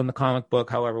following the comic book,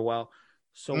 however well.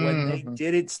 So when they Mhm.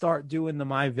 didn't start doing the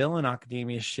My Villain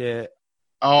Academia shit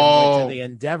and went to Oh, the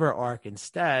Endeavor arc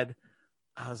instead,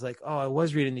 I was like, oh, I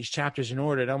was reading these chapters in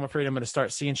order. And I'm afraid I'm going to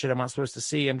start seeing shit I'm not supposed to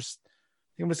see. I think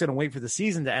I'm just going to wait for the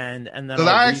season to end and then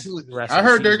because I'll read the rest I of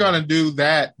the heard they're season. gonna do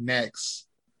that next.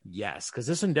 Yes, because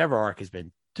this Endeavor arc has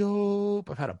been dope.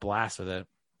 I've had a blast with it.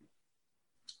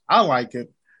 I like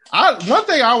it. One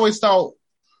thing I always thought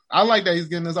I like that he's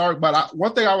getting this arc, but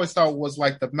one thing I always thought was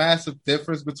like the massive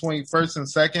difference between first and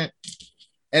second,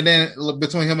 and then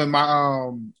between him and my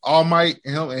All Might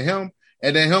and him,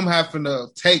 and then him having to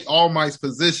take All Might's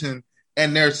position,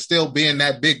 and there still being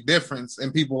that big difference,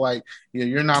 and people like, yeah,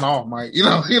 you're not All Might, you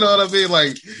know what I mean?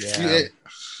 Like, Yeah.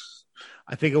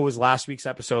 I think it was last week's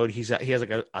episode. He has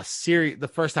like a series. The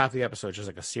first half of the episode is just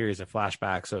like a series of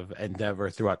flashbacks of Endeavor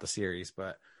throughout the series.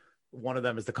 But one of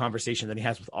them is the conversation that he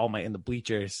has with All Might in the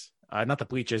bleachers. Not the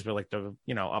bleachers, but like the,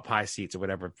 up high seats or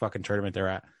whatever fucking tournament they're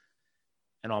at.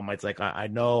 And All Might's like, I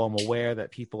know, I'm aware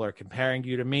that people are comparing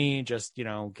you to me, just,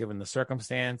 given the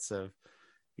circumstance of,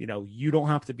 you don't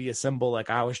have to be a symbol like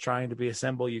I was trying to be a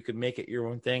symbol. You could make it your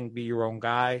own thing, be your own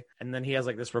guy. And then he has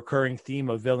like this recurring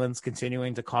theme of villains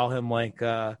continuing to call him like,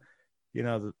 the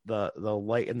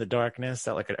light in the darkness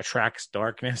that like attracts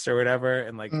darkness or whatever.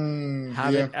 And like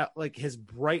have yeah. it like his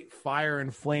bright fire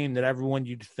and flame that everyone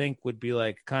you'd think would be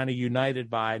like kind of united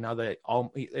by now that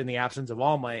all in the absence of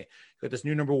All Might, got this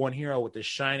new number one hero with this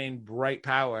shining bright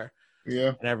power.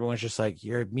 Yeah. And everyone's just like,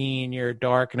 you're mean, you're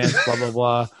darkness, blah, blah,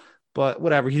 blah. But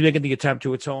whatever, he's making the attempt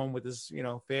to atone with his,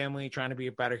 family, trying to be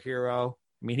a better hero.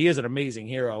 I mean, he is an amazing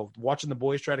hero. Watching the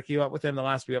boys try to keep up with him the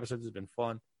last few episodes has been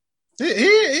fun. He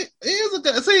is a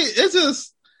good. See, it's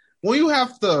just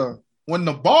when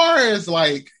the bar is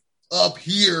like up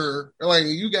here, like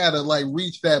you gotta like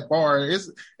reach that bar.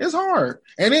 It's hard,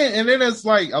 and then it's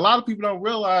like a lot of people don't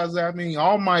realize that. I mean,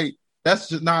 All Might, that's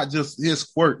just not just his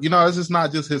quirk. It's just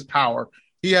not just his power.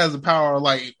 He has the power of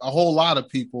like a whole lot of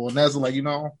people, and that's like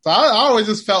So I always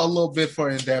just felt a little bit for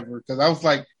Endeavor because I was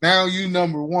like, now you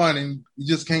number one, and you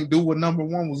just can't do what number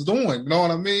one was doing. You know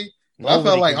what I mean? I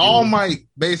felt like All Might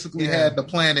basically had the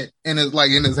planet in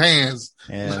his hands.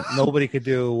 And nobody could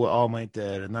do what All Might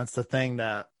did, and that's the thing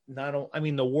that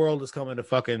the world is coming to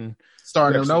fucking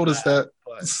starting to notice that.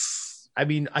 But,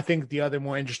 I think the other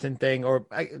more interesting thing, or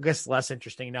I guess less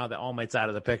interesting now that All Might's out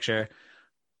of the picture,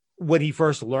 when he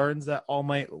first learns that All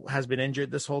Might has been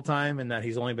injured this whole time and that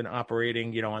he's only been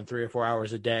operating, on 3 or 4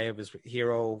 hours a day of his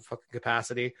hero fucking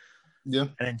capacity. Yeah.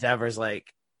 And Endeavor's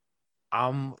like,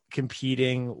 I'm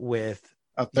competing with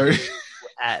a 30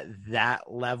 at that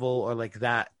level or like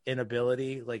that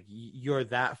inability. Like you're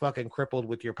that fucking crippled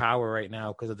with your power right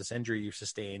now because of this injury you've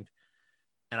sustained.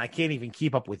 And I can't even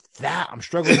keep up with that. I'm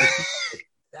struggling to keep up with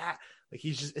that. Like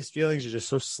his feelings are just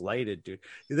so slighted, dude.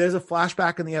 There's a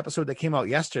flashback in the episode that came out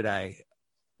yesterday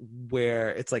where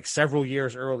it's like several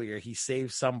years earlier. He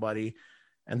saves somebody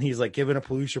and he's like giving a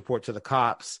police report to the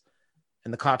cops.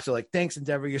 And the cops are like, thanks,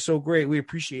 Endeavor. You're so great. We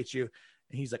appreciate you.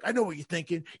 And he's like, I know what you're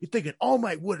thinking. You're thinking All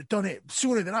Might would have done it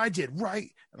sooner than I did, right?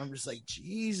 And I'm just like,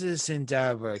 Jesus,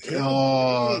 Endeavor.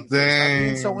 Oh, dang. Stop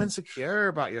being so insecure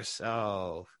about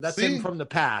yourself. That's him from the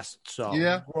past. So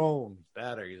yeah. He's grown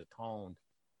better. He's atoned.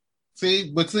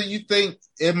 But you think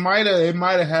it might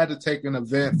have had to take an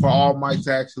event for All Might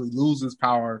to actually lose his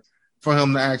power for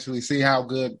him to actually see how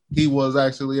good he was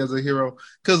actually as a hero.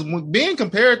 Because being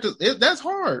compared to it, that's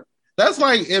hard. That's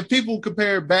like if people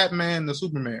compare Batman to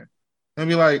Superman and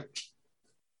be like,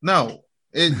 no,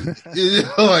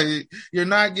 like you're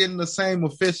not getting the same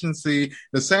efficiency,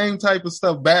 the same type of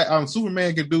stuff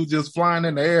Superman can do just flying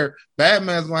in the air.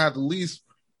 Batman's gonna have at least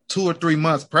 2 or 3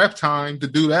 months prep time to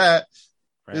do that.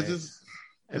 Right.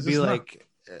 It'd be like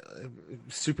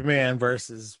Superman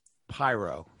versus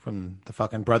Pyro from the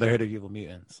fucking Brotherhood of Evil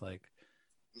Mutants. Like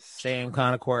same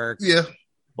kind of quirk. Yeah.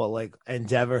 But like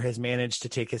Endeavor has managed to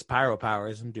take his pyro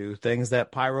powers and do things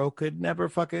that Pyro could never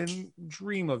fucking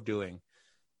dream of doing.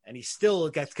 And he still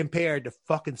gets compared to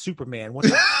fucking Superman. What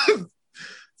the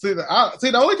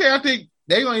the only thing I think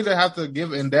they're going to either have to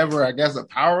give Endeavor, I guess, a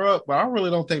power up, but I really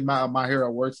don't think my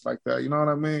hero works like that. You know what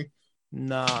I mean?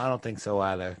 No, I don't think so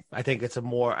either. I think it's a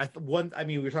more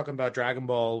we were talking about Dragon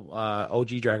Ball,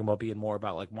 OG Dragon Ball being more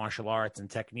about like martial arts and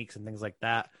techniques and things like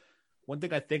that. One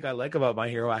thing I think I like about My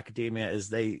Hero Academia is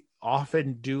they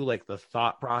often do like the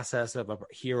thought process of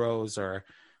heroes or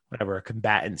whatever, a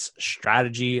combatant's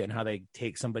strategy and how they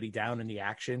take somebody down in the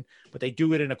action, but they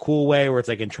do it in a cool way where it's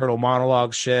like internal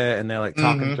monologue shit and they're like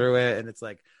talking through it. And it's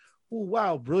like, oh,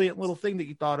 wow, brilliant little thing that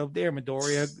you thought of there,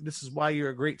 Midoriya. This is why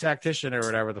you're a great tactician or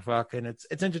whatever the fuck. And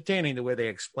it's entertaining the way they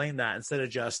explain that instead of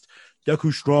just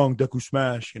Deku strong, Deku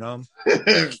smash, you know?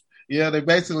 Yeah, they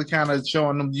basically kind of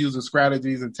showing them using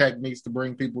strategies and techniques to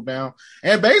bring people down.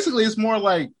 And basically it's more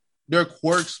like their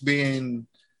quirks being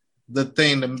the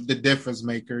thing, the difference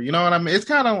maker. You know what I mean? It's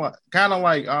kind of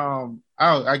like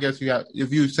I guess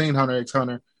if you've seen Hunter x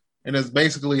Hunter, and it's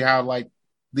basically how like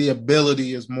the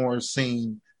ability is more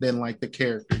seen than like the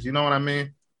characters. You know what I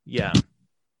mean? Yeah.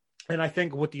 And I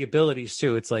think with the abilities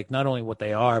too, it's like not only what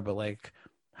they are, but like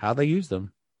how they use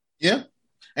them. Yeah.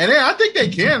 And then I think they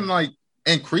can like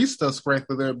increase the strength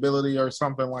of their ability or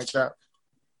something like that.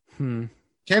 Can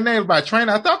they by training?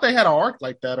 I thought they had an arc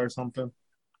like that or something.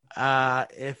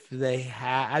 If they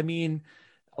I mean,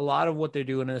 a lot of what they're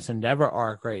doing in this Endeavor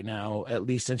arc right now, at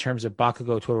least in terms of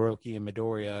Bakugo, Todoroki, and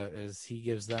Midoriya, is he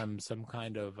gives them some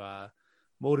kind of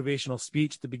motivational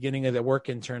speech at the beginning of their work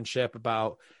internship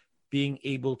about being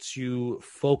able to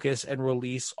focus and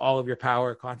release all of your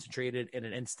power concentrated in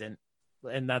an instant.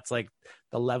 And that's like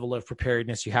the level of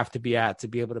preparedness you have to be at to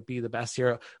be able to be the best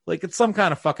hero. Like it's some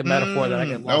kind of fucking metaphor that I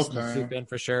get lost in the soup in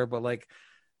for sure. But like,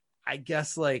 I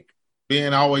guess like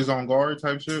being always on guard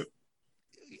type shit.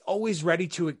 Always ready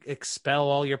to expel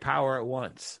all your power at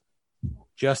once,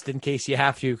 just in case you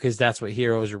have to, because that's what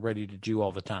heroes are ready to do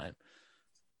all the time.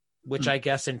 Which I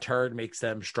guess in turn makes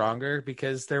them stronger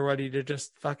because they're ready to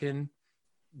just fucking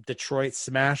Detroit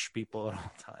smash people at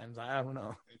all times. I don't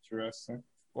know. Interesting.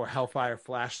 Or Hellfire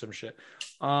Flash some shit.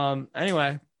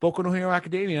 Anyway, Boku no Hero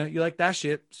Academia. You like that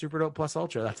shit? Super Dope Plus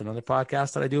Ultra. That's another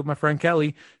podcast that I do with my friend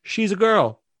Kelly. She's a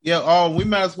girl. Yeah. We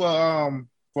might as well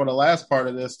for the last part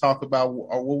of this talk about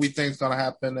what we think is going to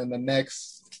happen in the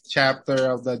next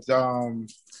chapter of the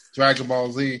Dragon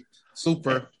Ball Z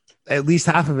Super. At least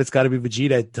half of it's got to be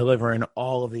Vegeta delivering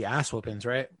all of the ass whoopings,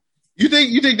 right? You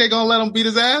think they're gonna let him beat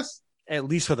his ass? At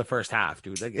least for the first half,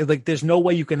 dude. Like there's no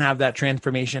way you can have that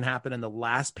transformation happen in the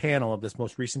last panel of this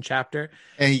most recent chapter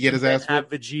and he get his ass have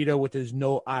Vegeta with his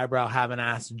no eyebrow having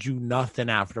ass do nothing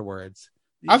afterwards.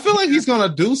 I feel like he's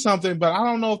gonna do something, but I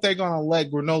don't know if they're gonna let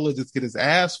Granola just get his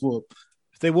ass whooped.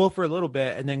 They will for a little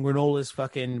bit, and then Granola's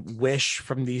fucking wish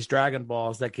from these Dragon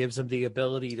Balls that gives him the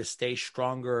ability to stay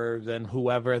stronger than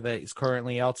whoever that is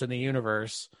currently else in the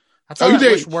universe. That's how that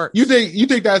wish works. You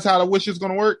think that's how the wish is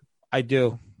gonna work? I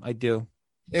do.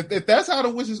 If that's how the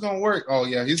wish is gonna work, oh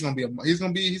yeah, he's gonna be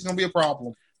a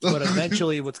problem. But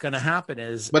eventually, what's gonna happen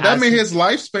is, but that means his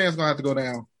lifespan's gonna have to go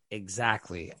down.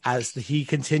 Exactly. As he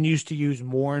continues to use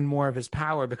more and more of his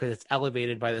power because it's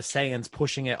elevated by the Saiyans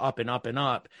pushing it up and up and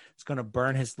up, it's going to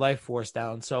burn his life force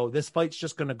down. So this fight's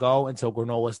just going to go until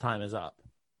Granola's time is up.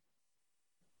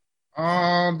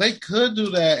 They could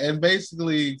do that and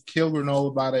basically kill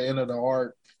Granola by the end of the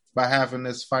arc by having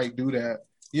this fight do that.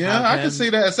 Yeah, I can see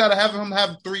that. Instead of having him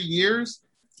have 3 years,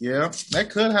 yeah, that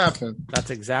could happen.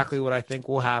 That's exactly what I think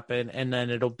will happen. And then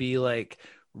it'll be like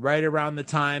right around the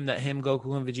time that him,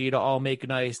 Goku, and Vegeta all make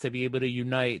nice to be able to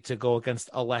unite to go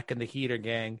against Alek and the Heater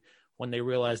Gang when they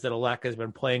realize that Alek has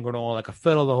been playing Granola like a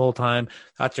fiddle the whole time.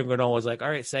 That's when Granola was like, all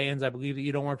right, Saiyans, I believe that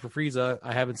you don't work for Frieza.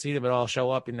 I haven't seen him at all show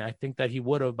up, and I think that he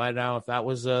would have by now if that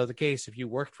was the case, if you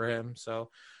worked for him. So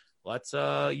let's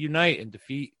unite and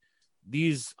defeat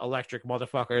these electric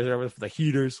motherfuckers or the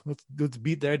Heaters. Let's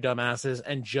beat their dumbasses.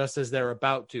 And just as they're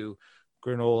about to,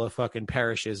 Granola fucking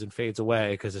perishes and fades away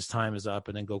because his time is up,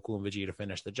 and then Goku and Vegeta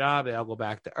finish the job. They all go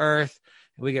back to Earth,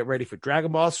 and we get ready for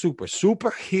Dragon Ball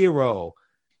Superhero.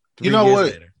 You know what?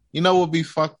 Later. You know what would be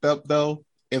fucked up though?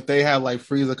 If they had like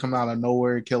Frieza come out of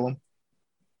nowhere and kill him.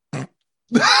 that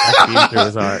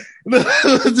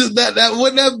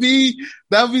wouldn't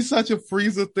that'd be such a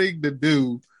Frieza thing to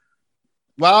do.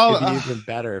 Well, it'd be even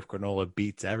better if Granola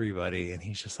beats everybody and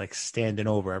he's just like standing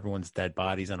over everyone's dead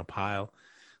bodies on a pile.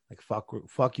 Like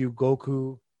fuck you,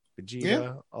 Goku,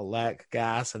 Vegeta, Alek,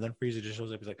 Gas, and then Frieza just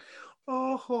shows up. He's like,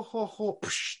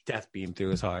 death beam through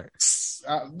his heart.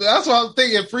 That's what I'm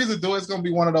thinking. If Frieza do it, it's gonna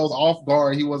be one of those off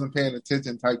guard, he wasn't paying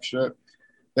attention type shit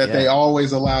that they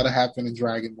always allow to happen in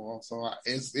Dragon Ball. So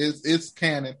it's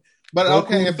canon. But Goku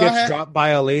okay, if gets dropped by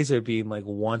a laser beam like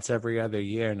once every other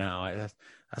year now.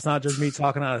 That's not just me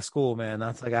talking out of school, man.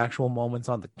 That's like actual moments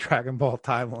on the Dragon Ball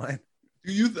timeline.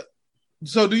 Do you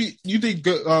think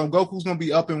Goku's gonna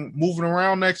be up and moving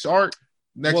around next arc?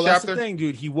 Next chapter? That's the thing,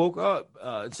 dude. He woke up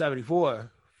in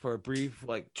 74 for a brief,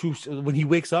 when he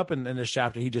wakes up in this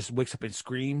chapter, he just wakes up and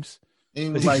screams. And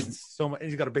he was like,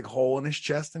 he's got a big hole in his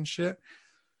chest and shit.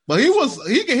 But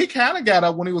he kind of got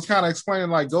up when he was kind of explaining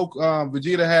like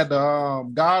Vegeta had the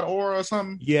God aura or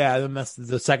something. Yeah, then that's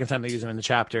the second time they use him in the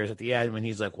chapters at the end when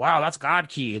he's like, "Wow, that's God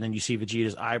Key," and then you see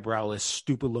Vegeta's eyebrowless,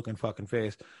 stupid looking fucking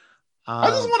face. I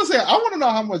just want to say, I want to know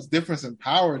how much difference in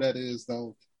power that is,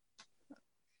 though.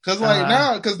 Because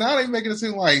now they making it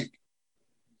seem like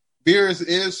Beerus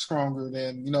is stronger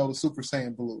than the Super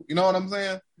Saiyan Blue. You know what I'm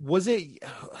saying? Was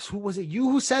it you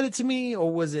who said it to me,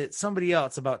 or was it somebody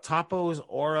else about Toppo's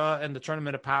aura and the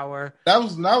Tournament of Power? That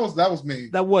was me.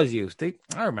 That was you.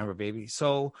 I remember, baby.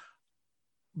 So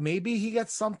maybe he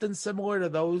gets something similar to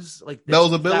those, like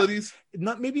those abilities.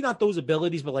 Maybe not those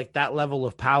abilities, but like that level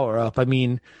of power up. I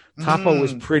mean, Toppo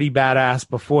was pretty badass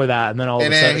before that, and then all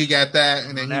of a sudden he got that,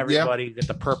 and then everybody get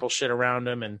the purple shit around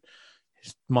him, and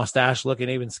his mustache looking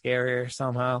even scarier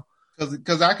somehow.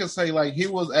 Because I could say like he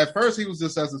was at first he was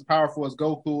just as powerful as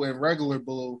Goku and regular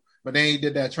Blue, but then he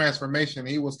did that transformation.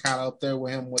 He was kind of up there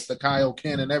with him with the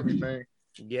Kaioken and everything.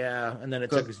 Yeah, and then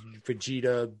it took his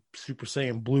Vegeta Super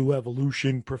Saiyan Blue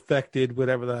evolution perfected,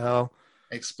 whatever the hell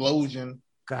explosion.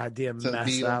 Goddamn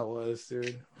mess that was,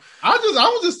 dude. I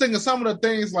was just thinking some of the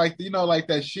things like like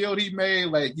that shield he made,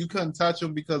 like you couldn't touch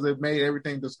him because it made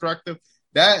everything destructive.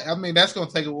 That's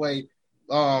gonna take away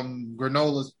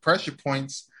Granola's pressure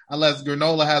points unless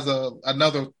Granola has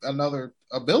another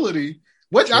ability,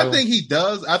 which true. I think he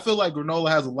does. I feel like Granola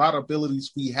has a lot of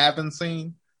abilities we haven't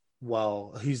seen.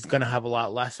 Well, he's gonna have a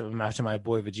lot less of them after my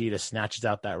boy Vegeta snatches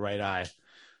out that right eye.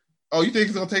 Oh, you think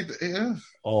he's gonna take the? Yeah.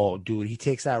 Oh, dude, he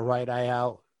takes that right eye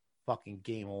out. Fucking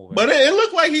game over. But it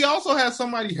looked like he also has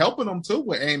somebody helping him too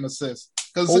with aim assist.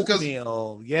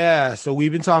 Oatmeal, yeah. So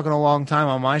we've been talking a long time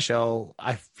on my show.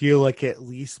 I feel like at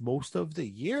least most of the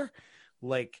year,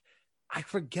 like I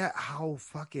forget how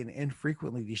fucking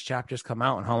infrequently these chapters come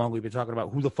out and how long we've been talking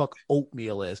about who the fuck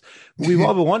Oatmeal is. We've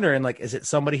all been wondering, like, is it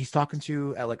somebody he's talking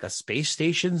to at like a space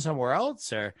station somewhere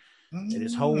else, or at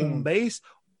his home base?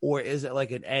 Or is it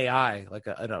like an AI, like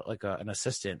an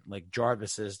assistant, like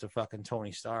Jarvis is to fucking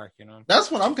Tony Stark? That's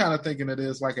what I'm kind of thinking it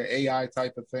is, like an AI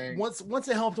type of thing. Once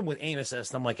it helped him with aim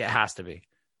assist, I'm like, it has to be.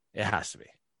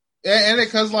 And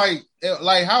because like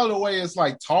how the way it's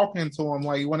like talking to him,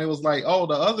 like when it was like, oh,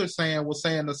 the other Saiyan was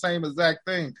saying the same exact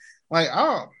thing. Like,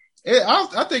 I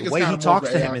think the way he talks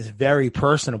to him is very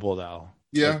personable, though.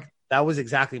 Yeah, like, that was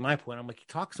exactly my point. I'm like, he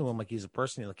talks to him like he's a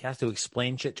person. He like has to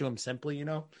explain shit to him simply,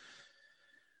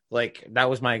 Like, that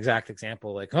was my exact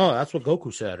example. Like, oh, that's what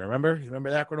Goku said. Remember? You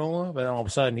remember that, Granola? But then all of a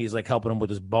sudden, he's, like, helping him with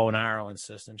his bow and arrow and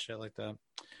shit like that.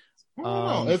 I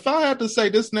don't know. If I had to say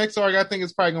this next arc, I think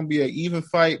it's probably going to be an even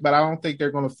fight, but I don't think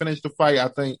they're going to finish the fight. I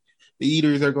think the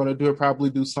Eaters are going to probably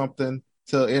do something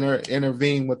to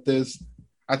intervene with this.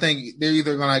 I think they're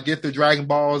either going to get the Dragon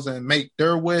Balls and make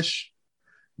their wish,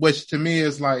 which to me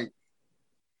is like,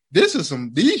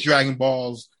 these Dragon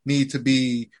Balls need to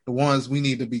be the ones we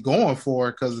need to be going for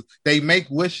because they make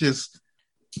wishes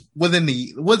within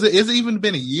is it even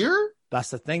been a year? That's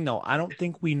the thing, though. I don't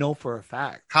think we know for a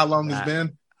fact how long it's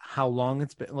been. How long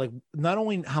it's been. Like, not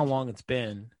only how long it's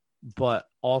been, but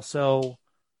also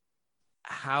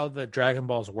how the Dragon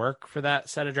Balls work for that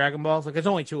set of Dragon Balls. Like, it's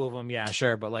only 2 of them. Yeah,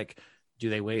 sure. But like, do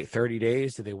they wait 30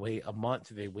 days? Do they wait a month?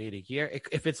 Do they wait a year?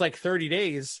 If it's like 30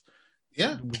 days,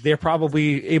 yeah, they're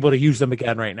probably able to use them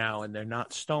again right now, and they're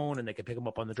not stoned, and they can pick them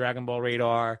up on the Dragon Ball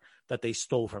radar that they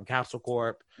stole from Capsule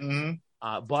Corp. Mm-hmm.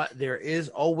 But there is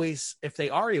always, if they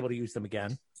are able to use them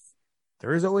again,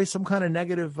 there is always some kind of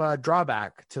negative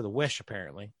drawback to the wish,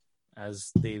 apparently,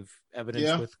 as they've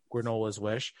evidenced with Granola's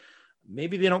wish.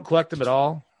 Maybe they don't collect them at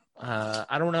all.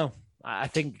 I don't know. I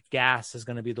think Gas is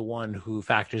going to be the one who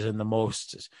factors in the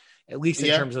most, at least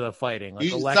in terms of the fighting. Like,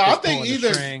 so I think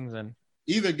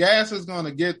either Gas is going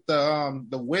to get the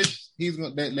wish. They're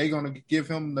going to give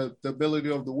him the ability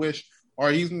of the wish,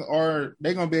 or they're going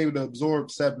to be able to absorb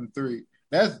 7-3.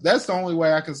 That's the only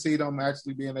way I can see them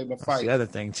actually being able to fight. That's the other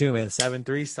thing too, man.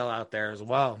 7-3 still out there as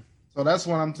well. So that's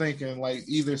what I'm thinking. Like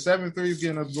either 7-3 is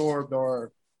getting absorbed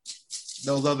or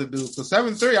those other dudes. So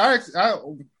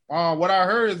 7-3, what I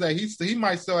heard is that he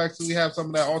might still actually have some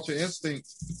of that Ultra Instinct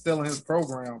still in his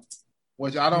program,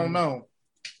 which I don't know.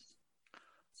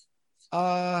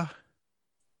 Did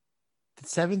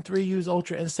 7-3 use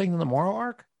Ultra Instinct in the Moro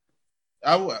arc?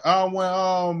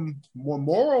 When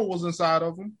Moro was inside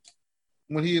of him,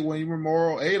 when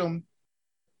Moro ate him.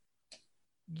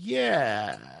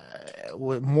 Yeah,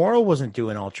 Moro wasn't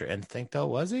doing Ultra Instinct though,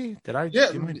 was he? Did I?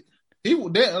 Yeah, he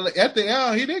did at the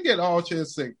end. He did get Ultra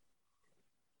Instinct.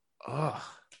 Oh,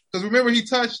 because remember he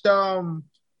touched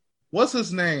what's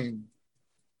his name,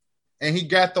 and he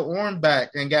got the arm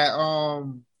back and got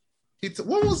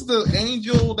What was the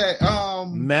angel that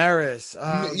Maris.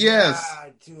 Oh, yes.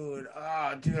 yeah, dude.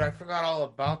 Oh, dude, I forgot all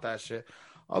about that shit.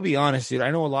 I'll be honest, dude.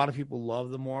 I know a lot of people love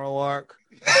the moral arc.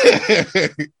 I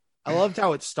loved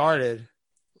how it started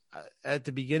at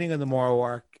the beginning of the moral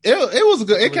arc. It was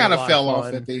good. It was a kind of lot fell of off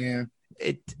fun. at the end.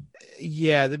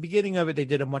 The beginning of it, they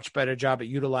did a much better job at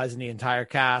utilizing the entire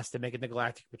cast and making the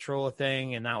Galactic Patrol a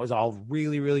thing, and that was all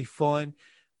really, really fun.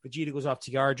 Vegeta goes off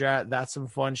to Yardrat. That's some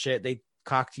fun shit. They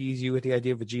cock tease you with the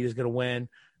idea of Vegeta's gonna win.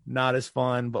 Not as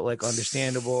fun, but like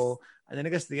understandable. And then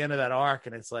it gets to the end of that arc,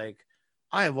 and it's like,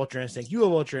 I have Ultra Instinct. You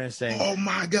have Ultra Instinct. Oh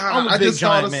my god! I just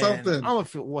thought of something.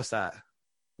 What's that?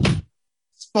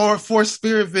 For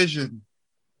Spirit Vision,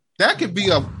 that could be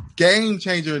a game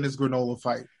changer in this granola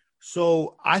fight.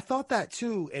 So I thought that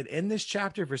too. And in this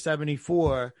chapter for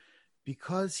 74,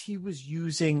 because he was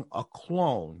using a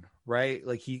clone, right?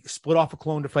 Like he split off a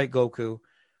clone to fight Goku.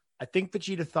 I think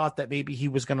Vegeta thought that maybe he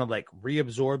was going to like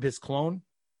reabsorb his clone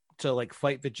to like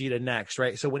fight Vegeta next,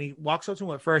 right? So when he walks up to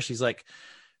him at first, he's like,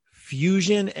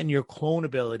 fusion and your clone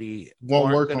ability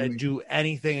aren't going to do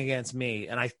anything against me.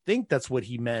 And I think that's what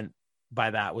he meant by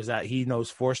that, was that he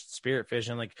knows forced spirit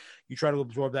vision. Like, you try to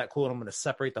absorb that clone, I'm going to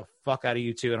separate the fuck out of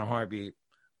you two in a heartbeat.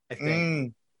 I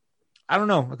think. I don't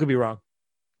know. I could be wrong.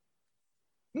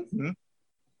 Mm-hmm.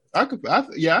 I could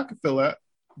feel that.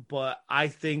 But I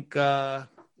think,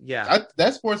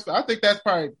 that's force. I think that's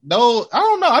probably no. I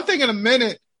don't know. I think in a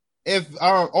minute, if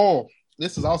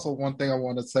this is also one thing I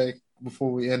want to say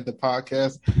before we end the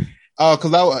podcast,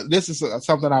 because this is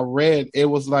something I read. It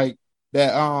was like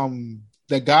that.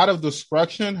 The God of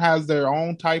Destruction has their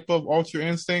own type of Ultra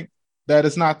Instinct that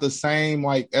is not the same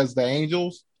like as the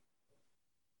angels.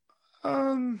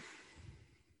 And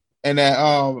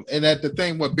that the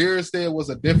thing what Beerus did was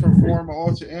a different form of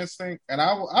Ultra Instinct. And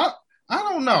I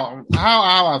don't know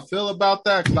how I feel about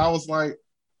that, because I was like,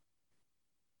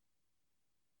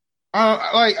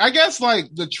 I guess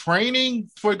like the training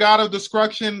for God of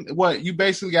Destruction, what you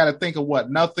basically got to think of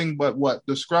nothing but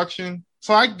destruction.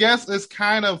 So I guess it's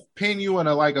kind of pin you in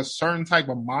a certain type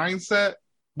of mindset,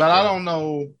 but yeah. I don't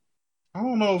know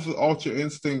if Ultra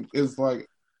Instinct is like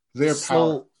their power.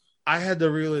 So I had the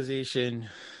realization,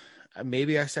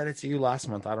 maybe I said it to you last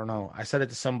month. I don't know. I said it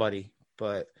to somebody,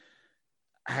 but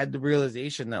I had the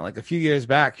realization that like a few years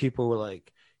back, people were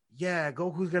like, yeah,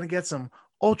 Goku's going to get some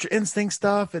Ultra Instinct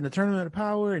stuff in the Tournament of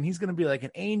Power, and he's going to be like an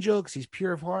angel because he's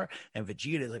pure of heart, and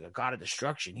Vegeta is like a god of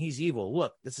destruction. He's evil.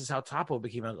 Look, this is how Toppo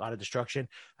became a god of destruction.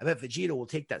 I bet Vegeta will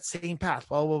take that same path,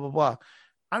 blah, blah, blah, blah.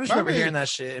 I just remember hearing that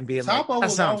shit and being Toppo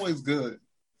was always good.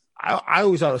 I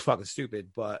always thought it was fucking stupid,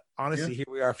 but honestly, Here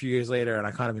we are a few years later, and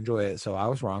I kind of enjoy it, so I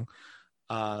was wrong.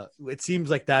 It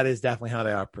seems like that is definitely how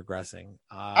they are progressing.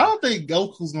 I don't think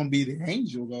Goku's going to be the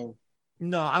angel, though.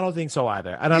 No, I don't think so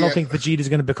either. And I don't think Vegeta is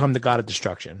going to become the god of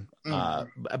destruction.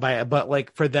 But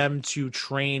like for them to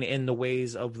train in the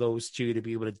ways of those two to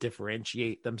be able to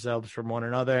differentiate themselves from one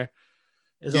another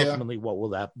is ultimately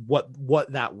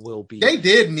what that will be. They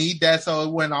did need that, so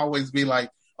it wouldn't always be like,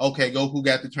 okay, Goku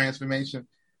got the transformation,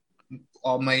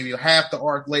 or maybe half the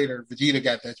arc later, Vegeta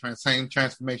got that same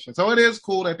transformation. So it is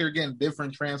cool that they're getting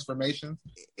different transformations.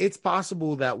 It's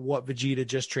possible that what Vegeta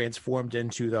just transformed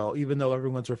into, though, even though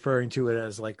everyone's referring to it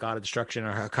as like God of Destruction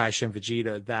or Hakaishin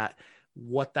Vegeta, that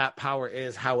what that power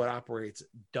is, how it operates,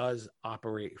 does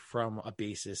operate from a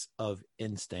basis of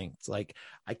instinct. Like,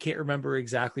 I can't remember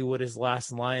exactly what his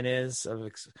last line is,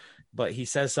 but he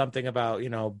says something about,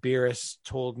 Beerus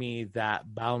told me that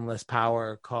boundless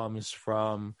power comes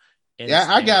from... Yeah,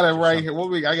 I got it right here.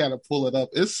 I got to pull it up.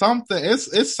 It's something.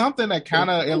 It's something that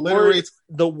kind of alliterates.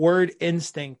 The word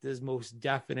instinct is most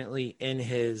definitely in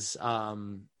his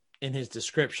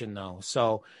description, though.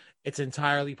 So it's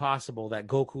entirely possible that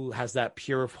Goku has that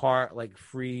pure of heart, like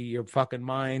free your fucking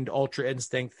mind, ultra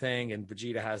instinct thing, and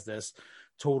Vegeta has this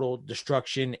total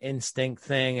destruction instinct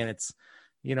thing, and it's,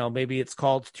 maybe it's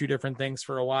called two different things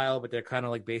for a while, but they're kind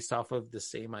of like based off of the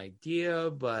same idea,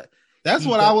 but. That's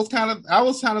what I was kind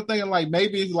of thinking, like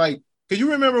maybe like, cause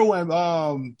you remember when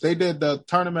they did the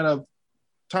tournament of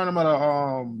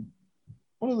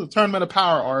what was the Tournament of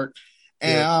Power arc,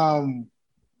 and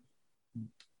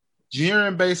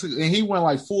Jiren basically, and he went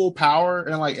like full power,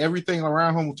 and like everything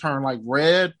around him turned like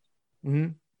red. Mm-hmm.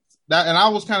 That, and I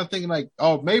was kind of thinking like,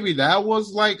 oh, maybe that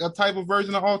was like a type of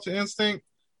version of Ultra Instinct.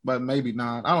 But maybe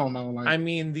not. I don't know. Like, I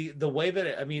mean, the way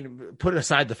that put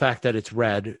aside the fact that it's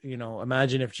red,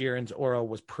 imagine if Jiren's aura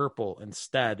was purple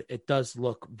instead. It does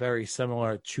look very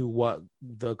similar to what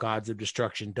the Gods of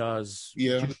Destruction does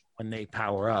when they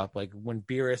power up. Like when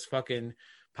Beerus fucking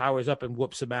powers up and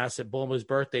whoops some ass at Bulma's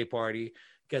birthday party.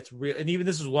 Gets real, and even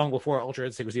this is long before Ultra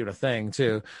Instinct was even a thing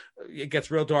too. It gets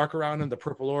real dark around him. The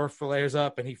purple aura flares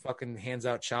up, and he fucking hands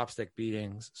out chopstick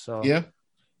beatings. So yeah,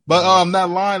 but that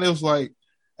line, it was like,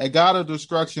 a god of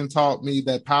destruction taught me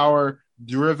that power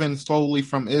driven solely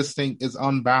from instinct is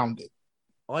unbounded.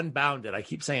 Unbounded. I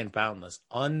keep saying boundless.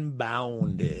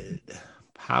 Unbounded.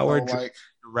 Power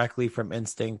directly from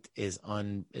instinct is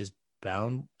unbounded.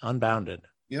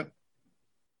 Yep.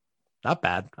 Not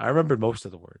bad. I remembered most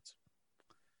of the words.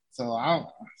 So I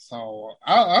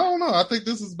don't know. I think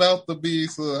this is about to be.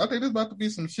 I think this is about to be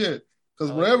some shit.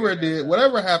 Because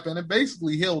whatever happened, it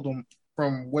basically healed him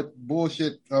from what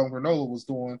bullshit Granola was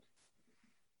doing,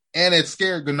 and it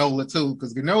scared Granola too.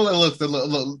 Because Granola looked a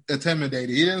little intimidated.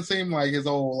 He didn't seem like his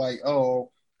old like,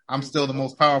 oh, I'm still the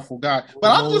most powerful guy.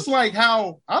 But I'm just like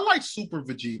how I like Super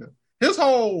Vegeta. His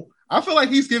whole, I feel like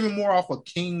he's giving more off a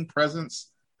king presence.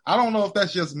 I don't know if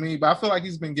that's just me, but I feel like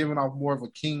he's been giving off more of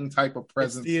a king type of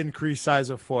presence. It's the increased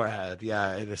size of forehead.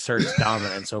 Yeah, it asserts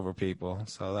dominance over people.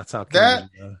 So that's how. And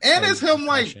it's him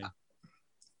like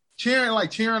cheering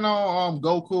on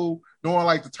Goku during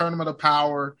like the Tournament of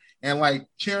Power and like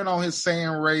cheering on his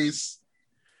Saiyan race.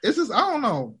 It's just, I don't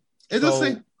know. It's just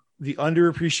the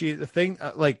underappreciated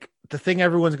the thing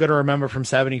everyone's going to remember from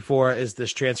 74 is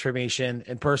this transformation.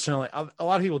 And personally, a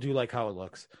lot of people do like how it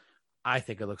looks. I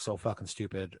think it looks so fucking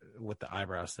stupid with the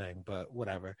eyebrows thing, but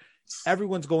whatever.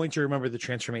 Everyone's going to remember the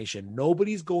transformation.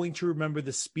 Nobody's going to remember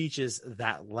the speeches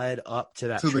that led up to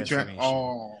that transformation.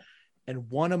 And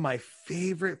one of my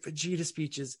favorite Vegeta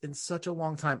speeches in such a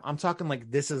long time. I'm talking like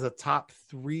this is a top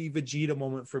 3 Vegeta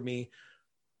moment for me.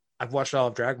 I've watched all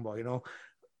of Dragon Ball, you know,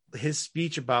 his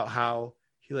speech about how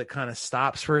he like kind of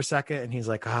stops for a second and he's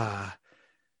like,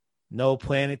 no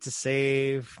planet to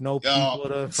save, no people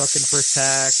to fucking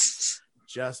protect,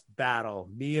 just battle.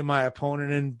 Me and my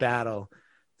opponent in battle.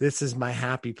 This is my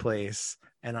happy place.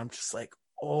 And I'm just like,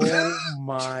 oh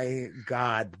my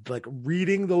God. Like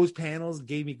reading those panels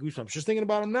gave me goosebumps. Just thinking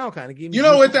about them now kind of gave me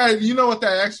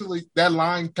goosebumps. That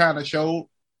line kind of showed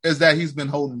is that he's been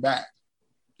holding back.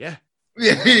 Yeah.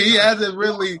 Yeah, he hasn't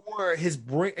really. Or his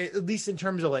brain, at least in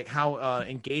terms of like how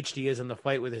engaged he is in the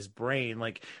fight with his brain.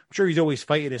 Like, I'm sure he's always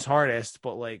fighting his hardest,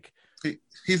 but like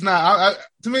he's not.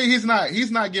 To me, he's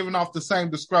not giving off the same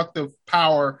destructive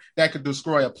power that could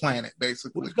destroy a planet.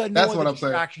 Basically, that's what I'm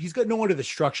saying. He's got no other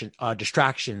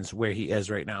distractions where he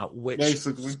is right now, which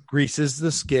basically greases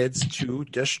the skids to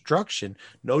destruction.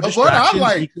 No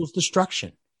distraction equals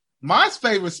destruction. My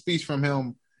favorite speech from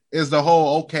him is the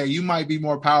whole, okay, you might be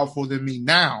more powerful than me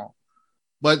now,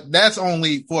 but that's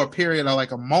only for a period of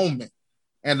like a moment.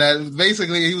 And that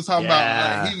basically he was talking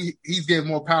about like, he's getting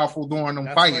more powerful during them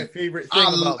fighting. That's my favorite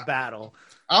thing about battle.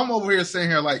 I'm over here saying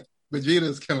here like Vegeta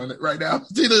is killing it right now.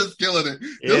 Vegeta is killing it.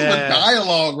 This is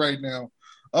dialogue right now.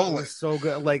 Oh, it's so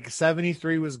good. Like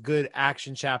 73 was good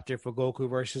action chapter for Goku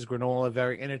versus Granola.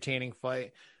 Very entertaining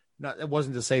fight. It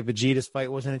wasn't to say Vegeta's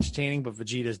fight wasn't entertaining, but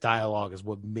Vegeta's dialogue is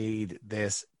what made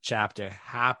this chapter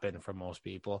happen for most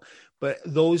people. But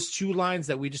those 2 lines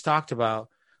that we just talked about,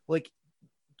 like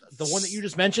the one that you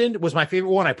just mentioned was my favorite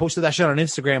one. I posted that shit on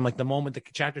Instagram. Like the moment the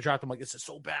chapter dropped, I'm like, this is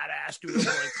so badass, dude. I'm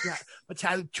like, let's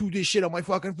tattoo this shit on my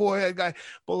fucking forehead, guy.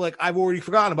 But like, I've already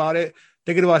forgotten about it.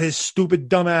 Thinking about his stupid,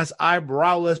 dumbass,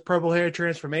 eyebrowless purple hair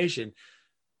transformation.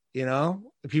 You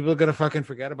know, people are gonna fucking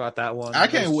forget about that one. I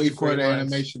can't wait for the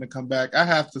animation to come back. I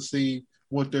have to see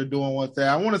what they're doing with that.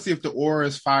 I want to see if the aura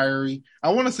is fiery.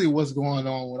 I want to see what's going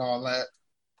on with all that.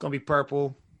 It's gonna be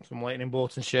purple, some lightning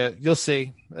bolts and shit. You'll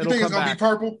see. You think it's gonna be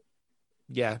purple?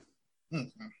 Yeah.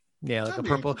 Mm-hmm. Yeah, like a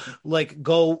purple. Like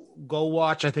go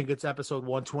watch. I think it's episode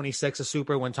 126 of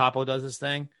Super when Toppo does his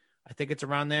thing. I think it's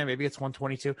around there. Maybe it's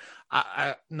 122.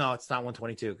 No, it's not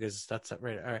 122 because that's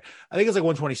right. All right. I think it's like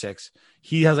 126.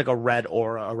 He has like a red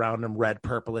aura around him, red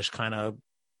purplish kind of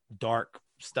dark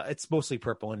stuff. It's mostly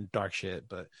purple and dark shit,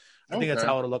 but I think that's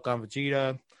how it'll look on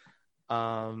Vegeta.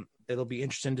 It'll be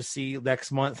interesting to see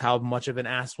next month how much of an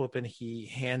ass whooping he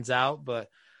hands out, but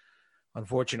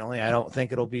unfortunately, I don't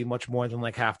think it'll be much more than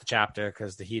like half the chapter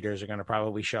because the heaters are going to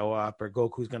probably show up or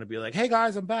Goku's going to be like, hey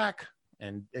guys, I'm back.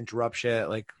 And interrupt shit,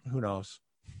 like who knows?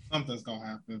 Something's gonna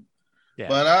happen. Yeah.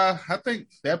 But I think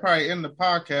that probably end the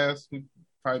podcast. We've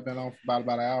probably been on for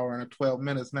about an hour and 12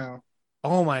 minutes now.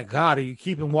 Oh my God, are you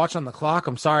keeping watch on the clock?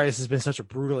 I'm sorry, this has been such a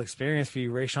brutal experience for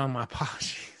you, Rayshawn. My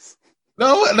apologies.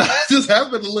 No, I just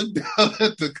happened to look down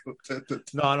at the.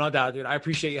 No doubt, dude. I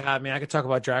appreciate you having me. I could talk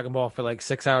about Dragon Ball for like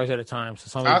 6 hours at a time. So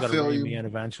somebody's got to bring me in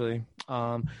eventually.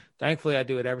 Thankfully, I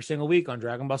do it every single week on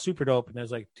Dragon Ball Super Dope, and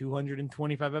there's like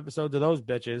 225 episodes of those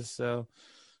bitches. So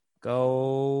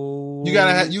Go. You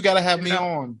gotta have me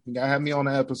on. You gotta have me on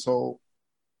the episode.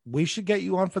 We should get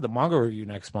you on for the manga review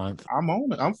next month. I'm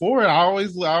on it. I'm for it. I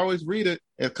always read it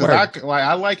because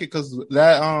I like it because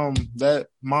that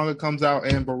manga comes out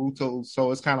in Boruto, so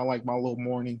it's kind of like my little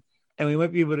morning. And we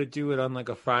might be able to do it on like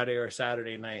a Friday or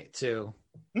Saturday night too.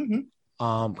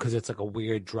 Because it's like a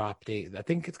weird drop date. I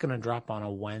think it's gonna drop on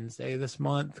a Wednesday this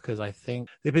month because I think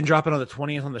they've been dropping on the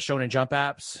 20th on the Shonen Jump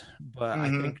apps, but I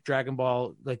think Dragon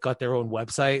Ball like got their own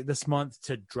website this month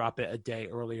to drop it a day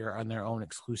earlier on their own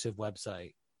exclusive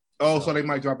website. Oh, so they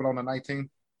might drop it on the 19th?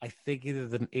 I think either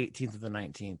the 18th or the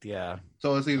 19th, yeah.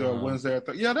 So it's either a Wednesday or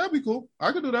Thursday. Yeah, that'd be cool.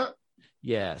 I could do that.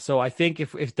 Yeah, so I think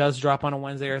if it does drop on a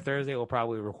Wednesday or Thursday, we'll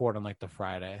probably record on like the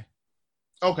Friday.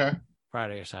 Okay.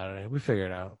 Friday or Saturday. We figure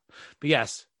it out. But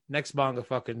yes, next manga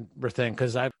fucking thing,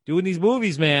 because I'm doing these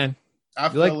movies, man. I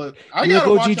feel it. I like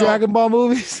OG Dragon Ball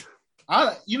movies?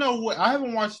 You know what? I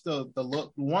haven't watched the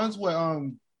ones with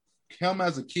him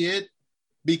as a kid.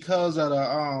 Because of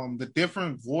the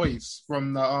different voice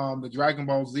from the Dragon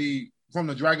Ball Z, from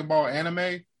the Dragon Ball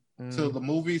anime to the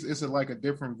movies, it's like a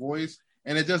different voice,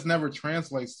 and it just never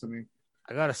translates to me.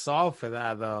 I gotta solve for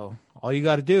that though. All you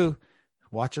gotta do,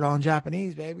 watch it all in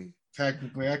Japanese, baby.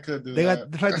 Technically, I could do that.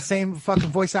 They've had the same fucking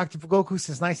voice actor for Goku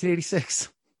since 1986.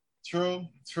 True.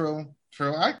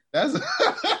 I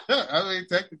mean,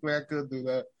 technically, I could do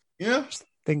that. Yeah. Just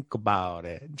think about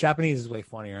it. Japanese is way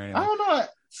funnier anyway. I don't know.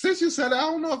 Since you said it, I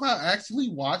don't know if I actually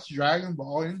watched Dragon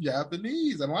Ball in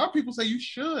Japanese. And a lot of people say you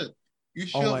should. You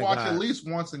should watch at least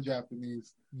once in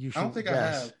Japanese. I don't think I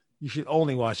have. You should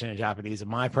only watch it in Japanese. In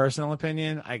my personal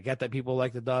opinion, I get that people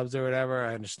like the dubs or whatever.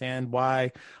 I understand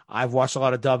why. I've watched a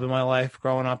lot of dub in my life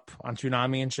growing up on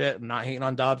Toonami and shit. I'm not hating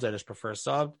on dubs. I just prefer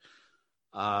subbed.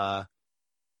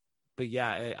 But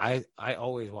yeah, I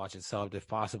always watch it subbed if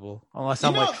possible, unless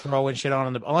I'm like throwing shit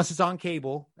on unless it's on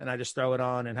cable and I just throw it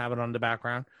on and have it on the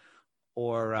background,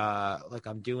 or like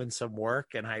I'm doing some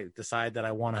work and I decide that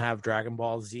I want to have Dragon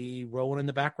Ball Z rolling in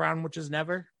the background, which is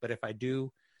never. But if I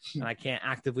do and I can't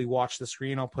actively watch the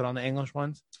screen, I'll put on the English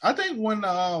ones. I think when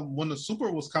the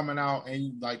Super was coming out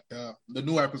and like the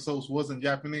new episodes was in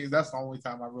Japanese, that's the only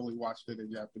time I really watched it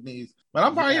in Japanese. But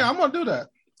I'm gonna do that.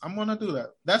 I'm gonna do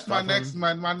that. That's my next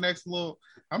little.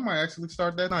 I might actually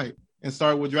start that night and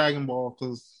start with Dragon Ball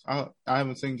because I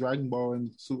haven't seen Dragon Ball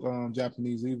in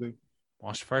Japanese either.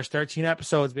 Watch the first 13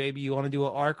 episodes, baby. You want to do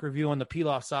an arc review on the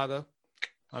Pilaf saga?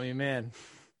 I mean, man.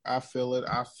 I feel it.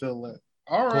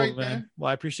 All right, man. Well,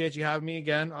 I appreciate you having me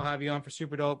again. I'll have you on for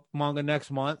Super Dope Manga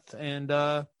next month. And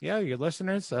yeah, your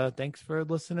listeners, thanks for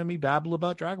listening to me babble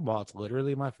about Dragon Ball. It's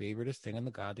literally my favoriteest thing in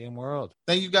the goddamn world.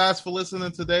 Thank you guys for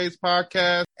listening to today's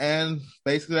podcast. And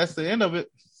basically, that's the end of it.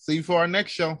 See you for our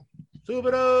next show.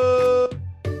 Super Dope!